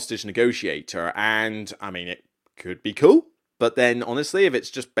to Hostage Negotiator, and, I mean, it could be cool. But then, honestly, if it's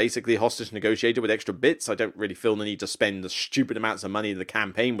just basically Hostage Negotiator with extra bits, I don't really feel the need to spend the stupid amounts of money the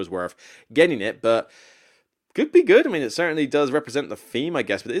campaign was worth getting it, but could be good. I mean, it certainly does represent the theme, I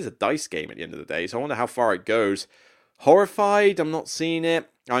guess, but it is a dice game at the end of the day, so I wonder how far it goes. Horrified, I'm not seeing it.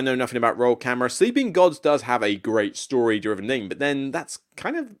 I know nothing about Roll Camera. Sleeping Gods does have a great story-driven thing, but then that's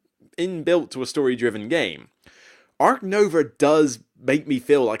kind of inbuilt to a story-driven game. Ark Nova does make me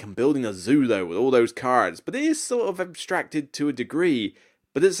feel like I'm building a zoo, though, with all those cards, but it is sort of abstracted to a degree.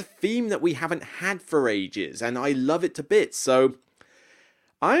 But it's a theme that we haven't had for ages, and I love it to bits, so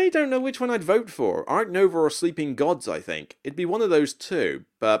I don't know which one I'd vote for. Ark Nova or Sleeping Gods, I think. It'd be one of those two,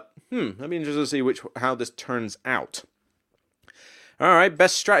 but I'd be interested to see how this turns out. Alright,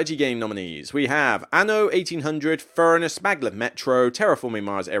 best strategy game nominees. We have Anno 1800, Furnace, Maglev Metro, Terraforming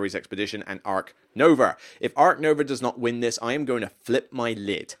Mars Ares Expedition, and Ark Nova. If Ark Nova does not win this, I am going to flip my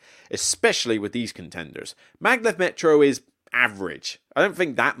lid, especially with these contenders. Maglev Metro is average. I don't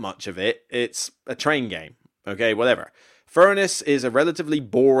think that much of it. It's a train game. Okay, whatever. Furnace is a relatively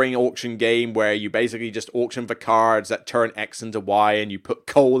boring auction game where you basically just auction for cards that turn X into Y and you put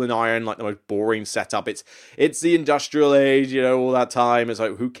coal and iron, like the most boring setup. It's the industrial age, all that time. It's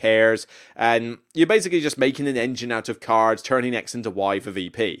like, who cares? And you're basically just making an engine out of cards, turning X into Y for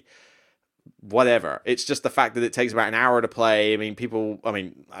VP. Whatever. It's just the fact that it takes about an hour to play.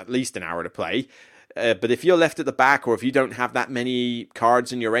 At least an hour to play. But if you're left at the back, or if you don't have that many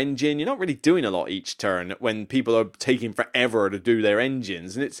cards in your engine, you're not really doing a lot each turn when people are taking forever to do their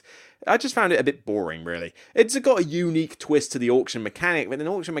engines. And I just found it a bit boring, really. It's got a unique twist to the auction mechanic, but the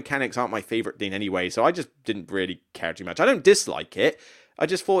auction mechanics aren't my favourite thing anyway, so I just didn't really care too much. I don't dislike it. I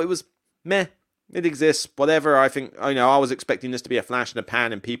just thought it was meh. It exists, whatever. I was expecting this to be a flash in the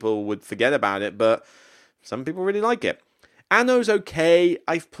pan and people would forget about it, but some people really like it. Anno's okay.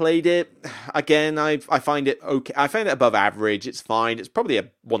 I've played it. Again, I find it okay. I find it above average. It's fine. It's probably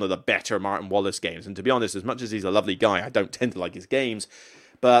one of the better Martin Wallace games. And to be honest, as much as he's a lovely guy, I don't tend to like his games.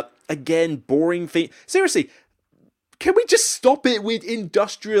 But again, boring thing. Seriously, can we just stop it with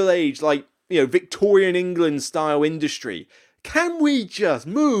industrial age, like, Victorian England style industry? Can we just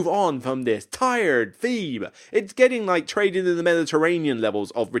move on from this tired theme? It's getting like trading in the Mediterranean levels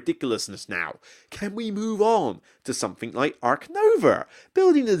of ridiculousness now. Can we move on to something like Ark Nova?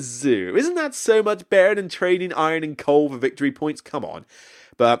 Building a zoo. Isn't that so much better than trading iron and coal for victory points? Come on.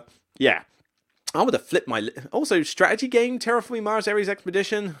 But, yeah. I would have flipped my... Also, strategy game, Terraforming Mars Ares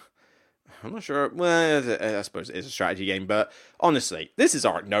Expedition. I'm not sure. Well, I suppose it is a strategy game, but honestly, this is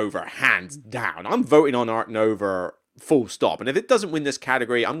Ark Nova, hands down. I'm voting on Ark Nova... full stop. And if it doesn't win this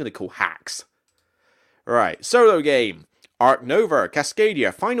category, I'm going to call hacks. Right, solo game. Ark Nova,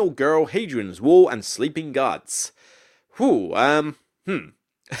 Cascadia, Final Girl, Hadrian's Wall, and Sleeping Gods.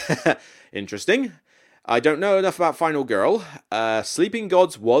 Interesting. I don't know enough about Final Girl. Sleeping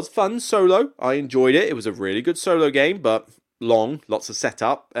Gods was fun solo. I enjoyed it. It was a really good solo game, but long, lots of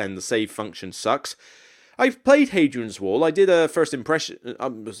setup, and the save function sucks. I've played Hadrian's Wall. I did a first impression.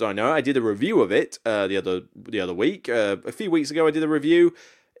 I did a review of it the other week. A few weeks ago, I did a review.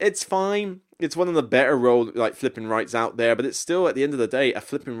 It's fine. It's one of the better flipping rights out there, but it's still, at the end of the day, a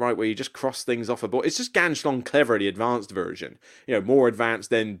flipping right where you just cross things off a board. It's just ganz schön clever, the advanced version. More advanced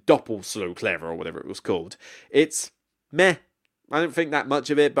than Doppel-slow clever, or whatever it was called. It's meh. I don't think that much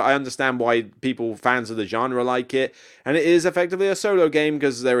of it, but I understand why fans of the genre like it. And it is effectively a solo game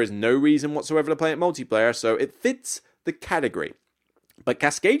because there is no reason whatsoever to play it multiplayer, so it fits the category. But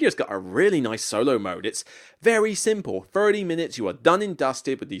Cascadia's got a really nice solo mode. It's very simple. 30 minutes, you are done and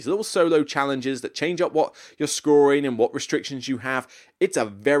dusted with these little solo challenges that change up what you're scoring and what restrictions you have. It's a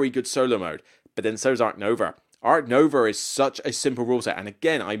very good solo mode. But then so's Ark Nova. Ark Nova is such a simple rule set, and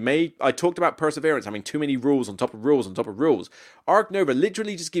again, I talked about Perseverance having too many rules on top of rules on top of rules. Ark Nova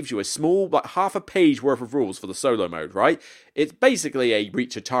literally just gives you a small, half a page worth of rules for the solo mode, right? It's basically a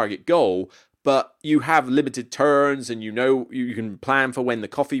reach a target goal, but you have limited turns, and you can plan for when the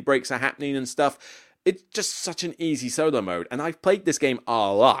coffee breaks are happening and stuff. It's just such an easy solo mode, and I've played this game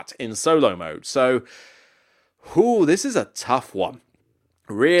a lot in solo mode, so this is a tough one.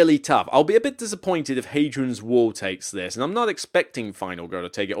 Really tough. I'll be a bit disappointed if Hadrian's Wall takes this, and I'm not expecting Final Girl to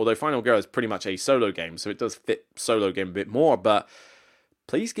take it, although Final Girl is pretty much a solo game, so it does fit solo game a bit more, but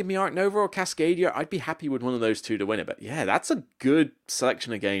please give me Ark Nova or Cascadia. I'd be happy with one of those two to win it, but yeah, that's a good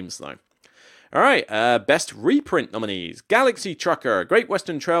selection of games, though. Alright, best reprint nominees. Galaxy Trucker, Great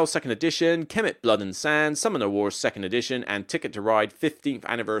Western Trail 2nd Edition, Kemet Blood and Sand, Summoner Wars 2nd Edition, and Ticket to Ride 15th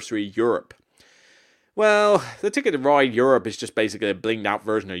Anniversary Europe. Well, the Ticket to Ride Europe is just basically a blinged out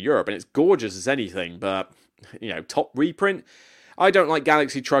version of Europe, and it's gorgeous as anything, but, top reprint. I don't like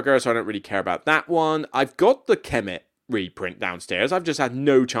Galaxy Trucker, so I don't really care about that one. I've got the Kemet reprint downstairs. I've just had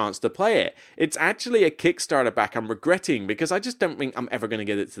no chance to play it. It's actually a Kickstarter back I'm regretting because I just don't think I'm ever going to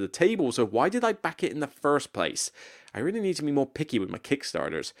get it to the table. So why did I back it in the first place? I really need to be more picky with my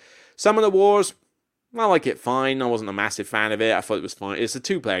Kickstarters. Some of the Wars, I like it fine. I wasn't a massive fan of it. I thought it was fine. It's a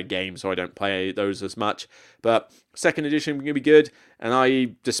 2-player game, so I don't play those as much. But second edition going to be good. And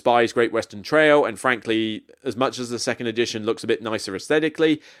I despise Great Western Trail. And frankly, as much as the second edition looks a bit nicer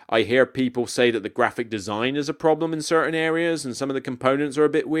aesthetically, I hear people say that the graphic design is a problem in certain areas. And some of the components are a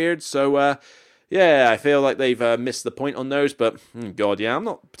bit weird. So, yeah, I feel like they've missed the point on those. But, God, yeah, I'm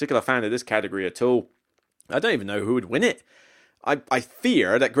not a particular fan of this category at all. I don't even know who would win it. I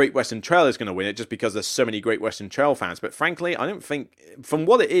fear that Great Western Trail is going to win it just because there's so many Great Western Trail fans. But frankly, I don't think, from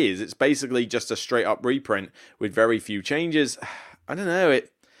what it is, it's basically just a straight up reprint with very few changes. I don't know.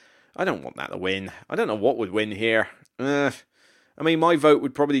 I don't want that to win. I don't know what would win here. I mean, my vote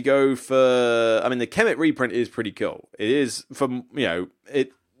would probably go for... I mean, the Kemet reprint is pretty cool. It is from,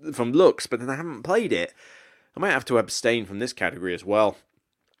 from looks, but then I haven't played it. I might have to abstain from this category as well.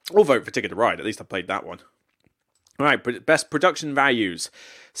 Or vote for Ticket to Ride. At least I played that one. Alright, best production values.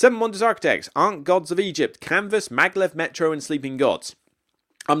 7 Wonders Architects, Aren't Gods of Egypt, Canvas, Maglev Metro, and Sleeping Gods.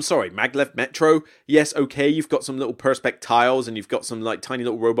 I'm sorry, Maglev Metro, yes, okay, you've got some little Perspex tiles and you've got some like tiny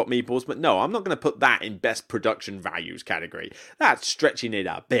little robot meeples, but no, I'm not going to put that in best production values category. That's stretching it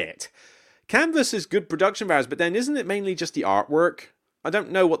a bit. Canvas is good production values, but then isn't it mainly just the artwork? I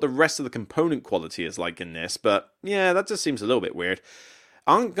don't know what the rest of the component quality is like in this, but yeah, that just seems a little bit weird.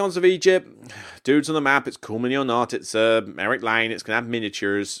 Aren't Gods of Egypt, dudes on the map, it's cool mini or not, it's Eric Lang, it's going to have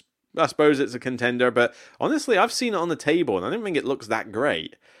miniatures. I suppose it's a contender, but honestly, I've seen it on the table, and I don't think it looks that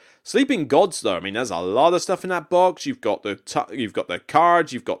great. Sleeping Gods, though, I mean, there's a lot of stuff in that box. You've got the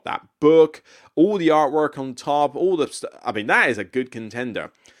cards, you've got that book, all the artwork on top, all the stuff. I mean, that is a good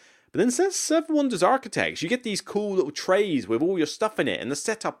contender. But then it says 7 Wonders Architects. You get these cool little trays with all your stuff in it, and the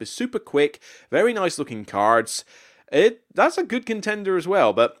setup is super quick, very nice looking cards. That's a good contender as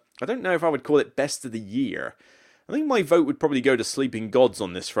well, but I don't know if I would call it best of the year. I think my vote would probably go to Sleeping Gods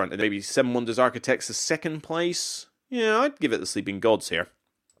on this front, and maybe 7 Wonders Architects as second place. Yeah, I'd give it the Sleeping Gods here.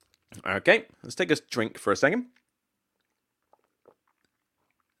 Okay, let's take a drink for a second.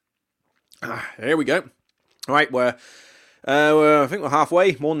 Here we go. All right, I think we're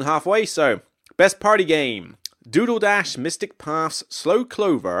halfway, more than halfway. So, best party game: Doodle Dash, Mystic Paths, Slow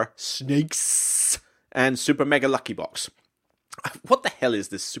Clover, Snakes, and Super Mega Lucky Box. What the hell is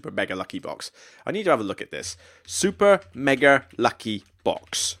this Super Mega Lucky Box? I need to have a look at this. Super Mega Lucky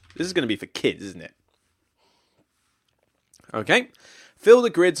Box. This is going to be for kids, isn't it? Okay. Fill the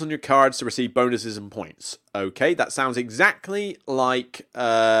grids on your cards to receive bonuses and points. Okay, that sounds exactly like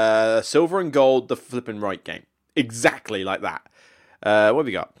Silver and Gold, the Flippin' Right game. Exactly like that. What have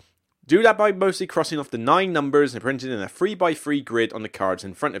we got? Do that by mostly crossing off the 9 numbers and printed in a 3x3 grid on the cards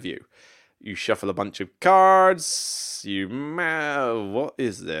in front of you. You shuffle a bunch of cards. What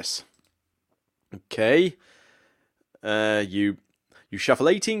is this? Okay. You shuffle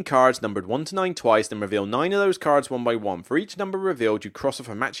 18 cards numbered 1 to 9 twice, then reveal 9 of those cards one by one. For each number revealed, you cross off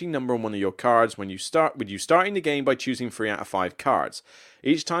a matching number on one of your cards with you starting the game by choosing 3 out of 5 cards.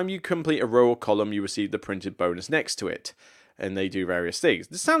 Each time you complete a row or column, you receive the printed bonus next to it. And they do various things.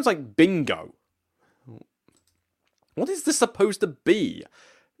 This sounds like bingo. What is this supposed to be?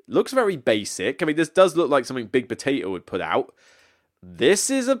 Looks very basic. I mean, this does look like something Big Potato would put out. This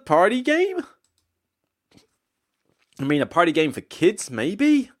is a party game? I mean, a party game for kids,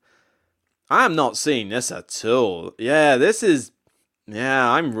 maybe? I'm not seeing this at all. Yeah,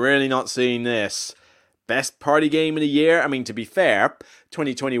 I'm really not seeing this. Best party game of the year? I mean, to be fair,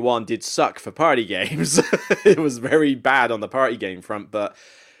 2021 did suck for party games. It was very bad on the party game front, but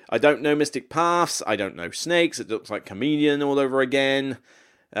I don't know Mystic Paths. I don't know Snakes. It looks like Chameleon all over again.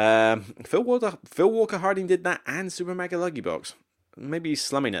 Phil Walker Harding did that and Super Mega Lucky Box. Maybe he's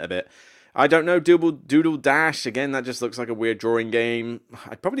slumming it a bit. I don't know, Doodle Dash, again, that just looks like a weird drawing game.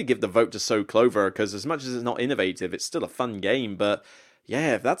 I'd probably give the vote to So Clover, because as much as it's not innovative, it's still a fun game, but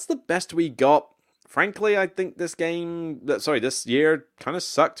yeah, if that's the best we got, frankly, I think this year kind of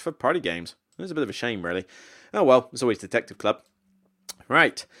sucked for party games. It's a bit of a shame, really. Oh well, it's always Detective Club.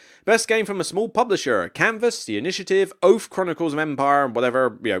 Right, best game from a small publisher: Canvas, The Initiative, Oath, Chronicles of Empire,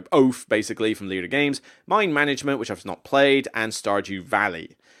 whatever, Oath, basically, from Leader Games, Mind Management, which I've not played, and Stardew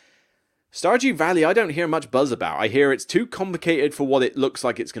Valley. Stardew Valley, I don't hear much buzz about. I hear it's too complicated for what it looks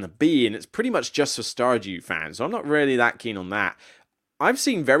like it's going to be, and it's pretty much just for Stardew fans, so I'm not really that keen on that. I've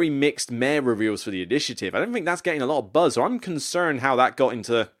seen very mixed meh reviews for The Initiative. I don't think that's getting a lot of buzz, so I'm concerned how that got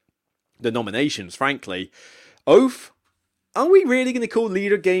into the nominations, frankly. Oath? Are we really going to call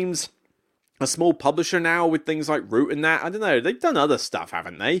Leader Games a small publisher now with things like Root and that. I don't know. They've done other stuff,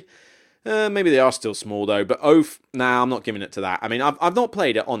 haven't they? Maybe they are still small though. But Oath, nah, I'm not giving it to that. I mean, I've not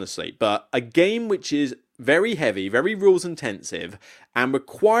played it honestly, but a game which is very heavy, very rules intensive, and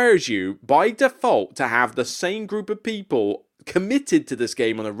requires you by default to have the same group of people committed to this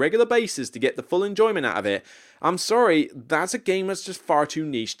game on a regular basis to get the full enjoyment out of it. I'm sorry, that's a game that's just far too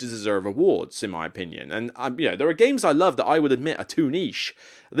niche to deserve awards, in my opinion. And there are games I love that I would admit are too niche.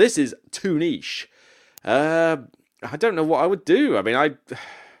 This is too niche. I don't know what I would do. I mean,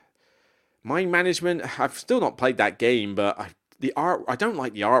 Mind Management, I've still not played that game, but I don't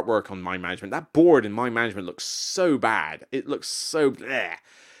like the artwork on Mind Management. That board in Mind Management looks so bad. It looks so bleh.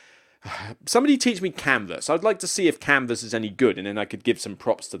 Somebody teach me Canvas. I'd like to see if Canvas is any good, and then I could give some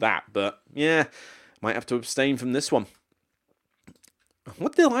props to that. But yeah, might have to abstain from this one.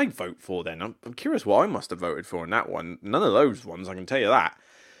 What did I vote for then? I'm curious what I must have voted for in that one. None of those ones, I can tell you that.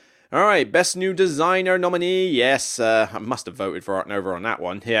 Alright, Best New Designer nominee. Yes, I must have voted for Art Nova on that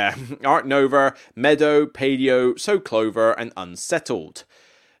one. Yeah, Art Nova, Meadow, Padio, So Clover, and Unsettled.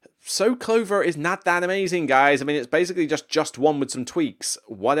 So Clover is not that amazing, guys. I mean, it's basically just one with some tweaks.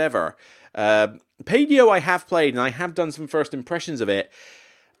 Whatever. Padio I have played, and I have done some first impressions of it.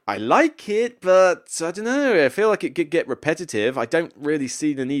 I like it, but I don't know. I feel like it could get repetitive. I don't really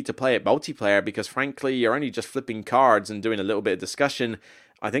see the need to play it multiplayer because, frankly, you're only just flipping cards and doing a little bit of discussion.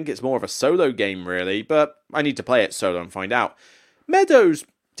 I think it's more of a solo game, really, but I need to play it solo and find out. Meadow's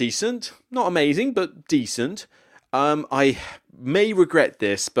decent. Not amazing, but decent. I may regret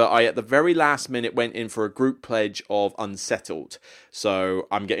this, but I, at the very last minute, went in for a group pledge of Unsettled. So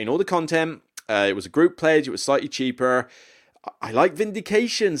I'm getting all the content. It was a group pledge. It was slightly cheaper. I like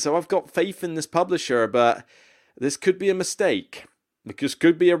Vindication, so I've got faith in this publisher, but this could be a mistake. This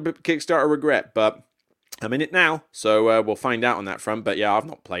could be a Kickstarter regret, but I'm in it now, so we'll find out on that front. But yeah, I've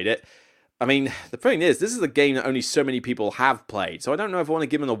not played it. I mean, the thing is, this is a game that only so many people have played, so I don't know if I want to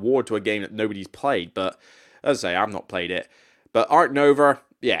give an award to a game that nobody's played, but as I say, I've not played it. But Art Nova,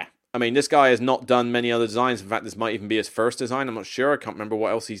 yeah. I mean, this guy has not done many other designs. In fact, this might even be his first design. I'm not sure. I can't remember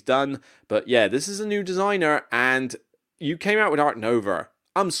what else he's done. But yeah, this is a new designer, and you came out with Art Nova.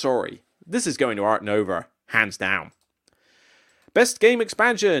 I'm sorry. This is going to Art Nova, hands down. Best Game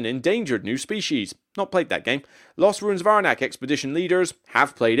Expansion, Endangered New Species. Not played that game. Lost Ruins of Arnak Expedition Leaders.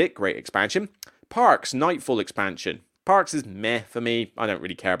 Have played it. Great expansion. Parks Nightfall expansion. Parks is meh for me. I don't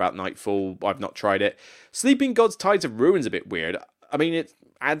really care about Nightfall. I've not tried it. Sleeping Gods Tides of Ruin's a bit weird. I mean, it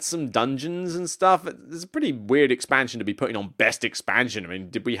adds some dungeons and stuff. It's a pretty weird expansion to be putting on Best Expansion. I mean,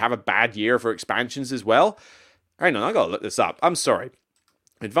 did we have a bad year for expansions as well? Hang on, I gotta look this up. I'm sorry.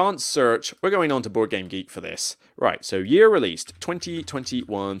 Advanced search. We're going on to Board Game Geek for this. Right, so year released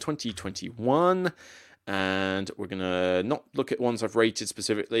 2021. And we're gonna not look at ones I've rated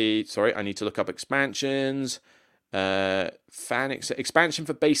specifically. Sorry, I need to look up expansions. Expansion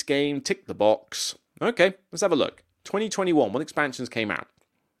for base game. Tick the box. Okay, let's have a look. 2021. What expansions came out?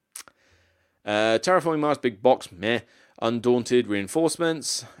 Terraforming Mars Big Box. Meh. Undaunted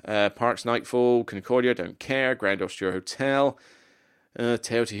Reinforcements. Parks Nightfall. Concordia. Don't care. Grand Austria Hotel.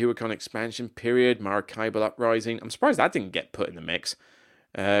 Teotihuacan expansion period. Maracaibo Uprising. I'm surprised that didn't get put in the mix.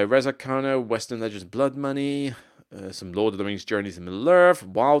 Res Arcana, Western Legends Blood Money. Some Lord of the Rings Journeys in Middle-earth.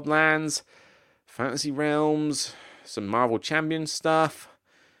 Wildlands. Fantasy Realms. Some Marvel Champion stuff.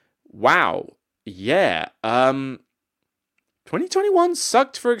 Wow. Yeah. 2021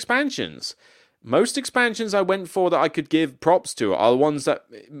 sucked for expansions. Most expansions I went for that I could give props to are the ones that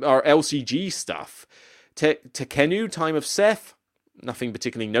are LCG stuff. Tekenu, Time of Seth. Nothing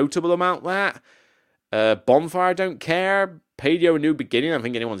particularly notable about that. Bonfire, don't care. Padio, A New Beginning. I don't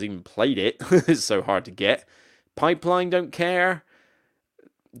think anyone's even played it. It's so hard to get. Pipeline, don't care.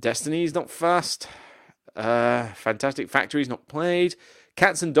 Destiny's not fussed. Fantastic Factory's not played.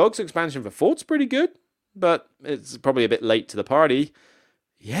 Cats and Dogs expansion for Fort's pretty good, but it's probably a bit late to the party.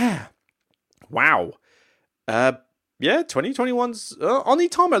 Yeah. Wow. Yeah, 2021's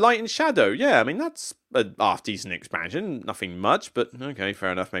Onitama Light and Shadow. Yeah, I mean, that's a half-decent expansion. Nothing much, but okay,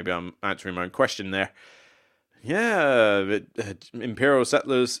 fair enough. Maybe I'm answering my own question there. Yeah, Imperial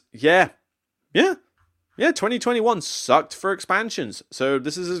Settlers. Yeah, 2021 sucked for expansions. So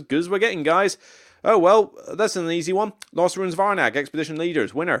this is as good as we're getting, guys. Oh, well, that's an easy one. Lost Ruins of Arnak, Expedition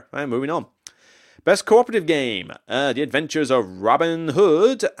Leaders, winner. Moving on. Best cooperative game. The Adventures of Robin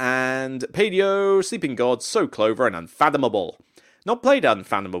Hood and Padio, Sleeping Gods, So Clover, and Unfathomable. Not played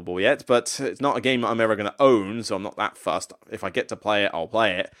Unfathomable yet, but it's not a game that I'm ever going to own, so I'm not that fussed. If I get to play it, I'll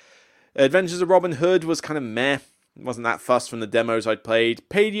play it. Adventures of Robin Hood was kind of meh. Wasn't that fussed from the demos I'd played.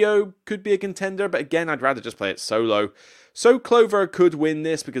 Padio could be a contender, but again, I'd rather just play it solo. So Clover could win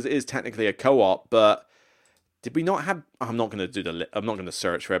this because it is technically a co-op, but did we not have... I'm not going to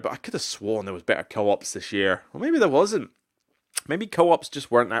search for it, but I could have sworn there was better co-ops this year. Or maybe there wasn't. Maybe co-ops just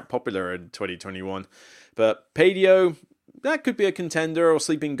weren't that popular in 2021. But Padio, that could be a contender, or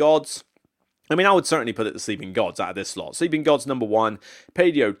Sleeping Gods. I mean, I would certainly put it the Sleeping Gods out of this slot. Sleeping Gods number 1,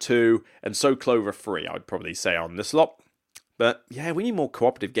 Padio 2, and So Clover 3, I would probably say on this slot. But yeah, we need more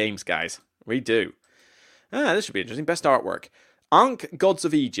cooperative games, guys. We do. This should be interesting. Best artwork. Ankh, Gods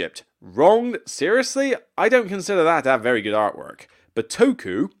of Egypt. Wrong. Seriously? I don't consider that to have very good artwork. But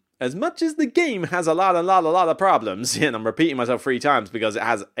Toku, as much as the game has a lot of problems, and I'm repeating myself 3 times because it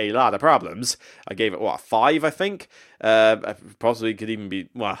has a lot of problems. I gave it, 5, I think? Possibly could even be,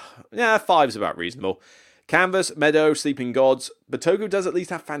 5's about reasonable. Canvas, Meadow, Sleeping Gods. But Toku does at least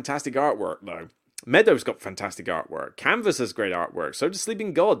have fantastic artwork, though. Meadow's got fantastic artwork. Canvas has great artwork. So does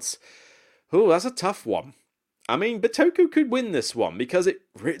Sleeping Gods. Ooh, that's a tough one. I mean, Bitoku could win this one because it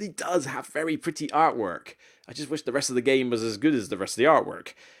really does have very pretty artwork. I just wish the rest of the game was as good as the rest of the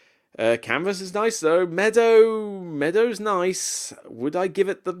artwork. Canvas is nice though. Meadow's nice. Would I give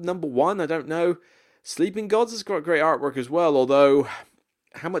it the number 1? I don't know. Sleeping Gods has got great artwork as well, although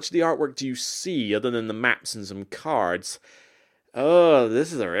how much of the artwork do you see other than the maps and some cards? Oh,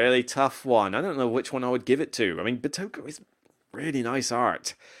 this is a really tough one. I don't know which one I would give it to. I mean, Bitoku is really nice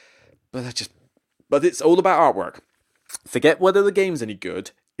art. But it's all about artwork. Forget whether the game's any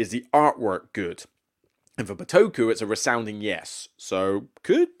good. Is the artwork good? And for Bitoku, it's a resounding yes. So,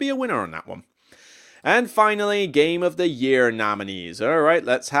 could be a winner on that one. And finally, Game of the Year nominees. Alright,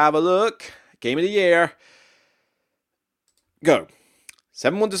 let's have a look. Game of the Year. Go.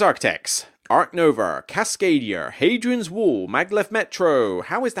 Seven Wonders Architects. Ark Nova, Cascadia, Hadrian's Wall, Maglev Metro.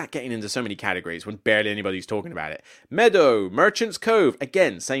 How is that getting into so many categories when barely anybody's talking about it? Meadow, Merchant's Cove,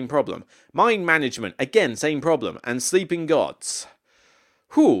 again, same problem. Mind Management, again, same problem. And Sleeping Gods.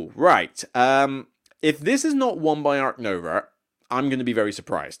 Right. If this is not won by Ark Nova, I'm going to be very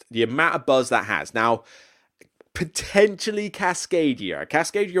surprised. The amount of buzz that has. Now, potentially Cascadia.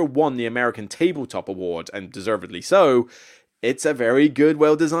 Cascadia won the American Tabletop Award, and deservedly so. It's a very good,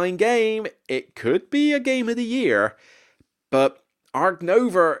 well-designed game. It could be a game of the year, but Ark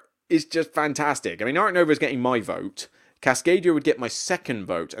Nova is just fantastic. I mean, Ark Nova is getting my vote. Cascadia would get my second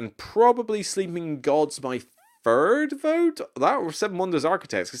vote, and probably Sleeping Gods my third vote? That or Seven Wonders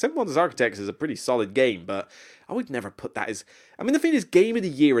Architects, because Seven Wonders Architects is a pretty solid game, but I would never put that as... I mean, the thing is, Game of the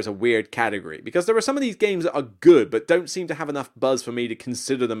Year is a weird category, because there are some of these games that are good, but don't seem to have enough buzz for me to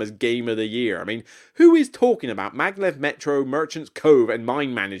consider them as Game of the Year. I mean, who is talking about Maglev Metro, Merchant's Cove, and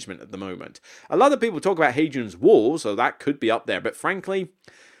Mind Management at the moment? A lot of people talk about Hadrian's Wall, so that could be up there, but frankly...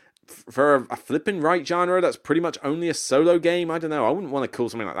 for a flipping right genre that's pretty much only a solo game, I don't know, I wouldn't want to call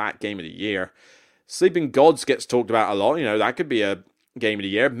something like that Game of the Year. Sleeping Gods gets talked about a lot, you know, that could be a Game of the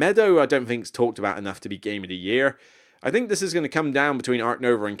Year. Meadow I don't think is talked about enough to be Game of the Year. I think this is going to come down between Ark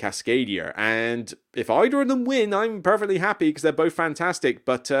Nova and Cascadia, and if either of them win, I'm perfectly happy because they're both fantastic,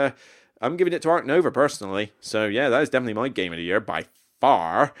 but I'm giving it to Ark Nova personally. So yeah, that is definitely my Game of the Year by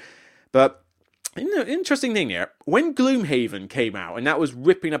far. But you know, interesting thing here, when Gloomhaven came out, and that was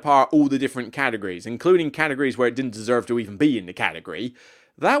ripping apart all the different categories, including categories where it didn't deserve to even be in the category,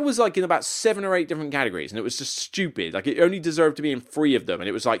 that was like in about 7 or 8 different categories, and it was just stupid. Like, it only deserved to be in 3 of them, and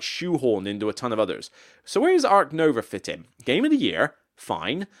it was like shoehorned into a ton of others. So where does Ark Nova fit in? Game of the Year,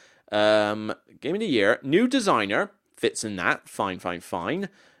 fine. Game of the Year, new designer, fits in that, fine.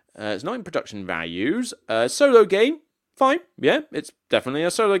 It's not in production values. Solo game, fine, yeah, it's definitely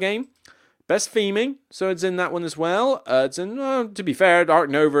a solo game. Best theming, so it's in that one as well. It's in, to be fair, Ark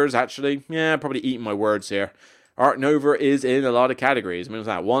Nova is actually, probably eating my words here. Ark Nova is in a lot of categories. I mean, what's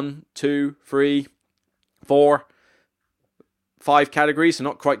that? 1, 2, 3, 4, 5 categories, so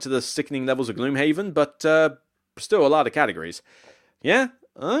not quite to the sickening levels of Gloomhaven, but still a lot of categories. Yeah,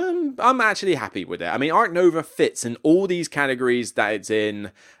 I'm actually happy with it. I mean, Ark Nova fits in all these categories that it's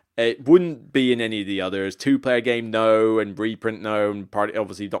in. It wouldn't be in any of the others. 2-player game, no, and reprint, no, and party,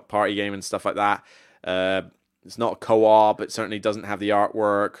 obviously not party game and stuff like that. It's not a co-op. It certainly doesn't have the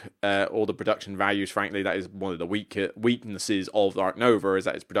artwork or the production values. Frankly, that is one of the weaknesses of Ark Nova, is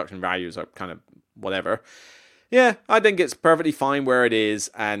that its production values are kind of whatever. Yeah, I think it's perfectly fine where it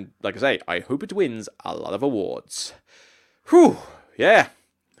is, and like I say, I hope it wins a lot of awards. Whew, yeah.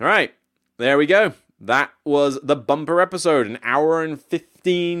 All right, there we go. That was the bumper episode, 1 hour and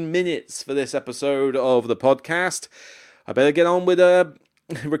 15 minutes for this episode of the podcast. I better get on with editing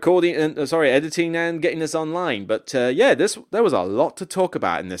and getting this online. But yeah, there was a lot to talk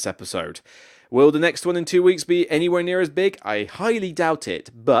about in this episode. Will the next one in 2 weeks be anywhere near as big? I highly doubt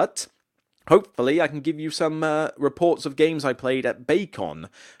it, but hopefully I can give you some reports of games I played at Baycon.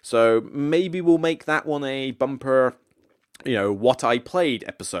 So maybe we'll make that one a bumper, what I played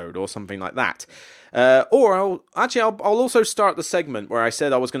episode or something like that. Or I'll also start the segment where I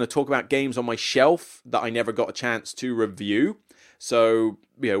said I was going to talk about games on my shelf that I never got a chance to review. So,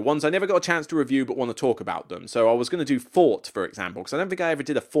 ones I never got a chance to review but want to talk about them. So I was going to do Fort, for example, because I don't think I ever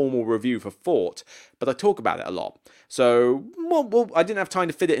did a formal review for Fort, but I talk about it a lot. So, I didn't have time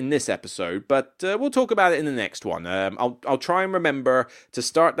to fit it in this episode, but we'll talk about it in the next one. I'll try and remember to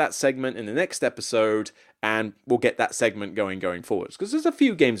start that segment in the next episode, and we'll get that segment going forwards. Because there's a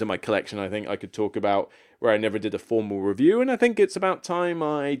few games in my collection I think I could talk about where I never did a formal review, and I think it's about time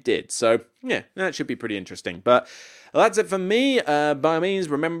I did. So, yeah, that should be pretty interesting. But that's it for me. By all means,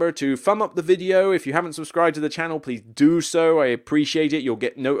 remember to thumb up the video. If you haven't subscribed to the channel, please do so. I appreciate it. You'll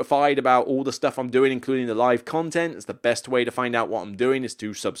get notified about all the stuff I'm doing, including the live content. It's the best way to find out what I'm doing is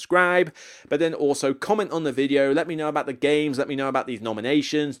to subscribe. But then also comment on the video. Let me know about the games. Let me know about these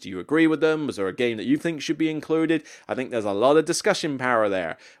nominations. Do you agree with them? Was there a game that you think should be included? I think there's a lot of discussion power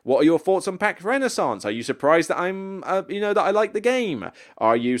there. What are your thoughts on Pax Rennaissance? Are you surprised that that I like the game?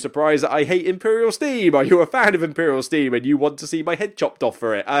 Are you surprised that I hate Imperial Steam? Are you a fan of Imperial Steam and you want to see my head chopped off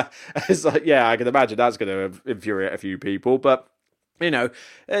for it? It's like, yeah, I can imagine that's going to infuriate a few people, but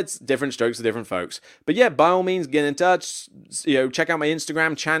it's different strokes for different folks. But yeah, by all means, get in touch. Check out my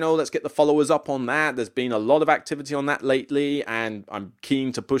Instagram channel. Let's get the followers up on that. There's been a lot of activity on that lately, and I'm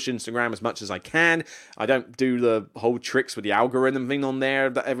keen to push Instagram as much as I can. I don't do the whole tricks with the algorithm thing on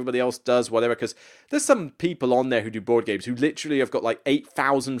there that everybody else does, whatever, because there's some people on there who do board games who literally have got like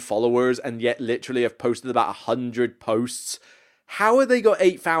 8,000 followers and yet literally have posted about 100 posts. How have they got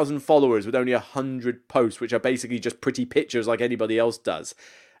 8,000 followers with only 100 posts, which are basically just pretty pictures like anybody else does?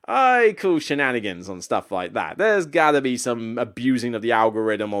 I call shenanigans on stuff like that. There's gotta be some abusing of the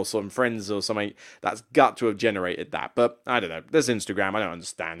algorithm or some friends or something that's got to have generated that. But I don't know. There's Instagram. I don't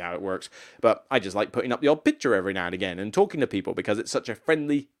understand how it works. But I just like putting up the odd picture every now and again and talking to people because it's such a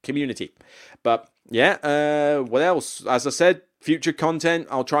friendly community. But yeah, what else? As I said, future content.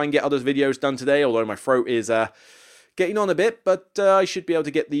 I'll try and get other videos done today, although my throat is getting on a bit, but I should be able to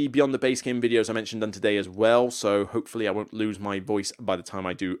get the Beyond the Base Game videos I mentioned done today as well, so hopefully I won't lose my voice by the time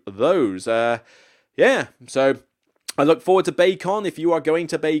I do those. Yeah, so I look forward to Baycon. If you are going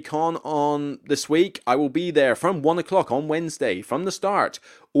to Baycon on this week, I will be there from 1 o'clock on Wednesday, from the start,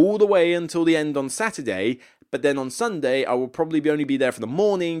 all the way until the end on Saturday, but then on Sunday, I will probably only be there for the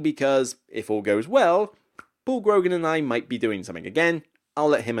morning, because if all goes well, Paul Grogan and I might be doing something again. I'll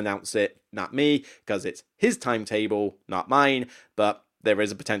let him announce it, not me, because it's his timetable, not mine, but there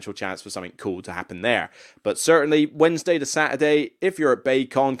is a potential chance for something cool to happen there. But certainly, Wednesday to Saturday, if you're at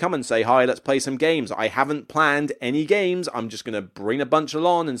Baycon, come and say hi, let's play some games. I haven't planned any games, I'm just going to bring a bunch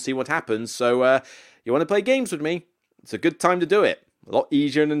along and see what happens, so you want to play games with me? It's a good time to do it. A lot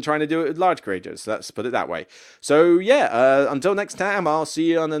easier than trying to do it with large creators. Let's put it that way. So yeah, until next time, I'll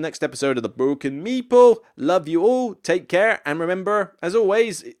see you on the next episode of the Broken Meeple. Love you all. Take care. And remember, as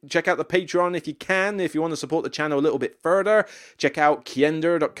always, check out the Patreon if you can. If you want to support the channel a little bit further, check out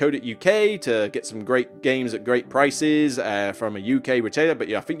kiender.co.uk to get some great games at great prices from a UK retailer. But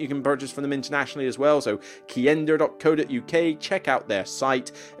yeah, I think you can purchase from them internationally as well. So kiender.co.uk. Check out their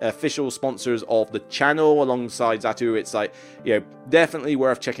site. Official sponsors of the channel. Alongside Zatu, it's like, definitely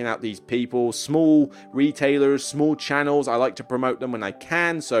worth checking out these people. Small retailers, small channels. I like to promote them when I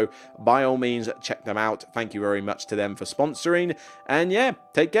can, so by all means, check them out. Thank you very much to them for sponsoring. And yeah,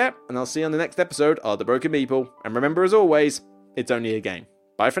 take care, and I'll see you on the next episode of The Broken Meeple. And remember, as always, it's only a game.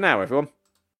 Bye for now, everyone.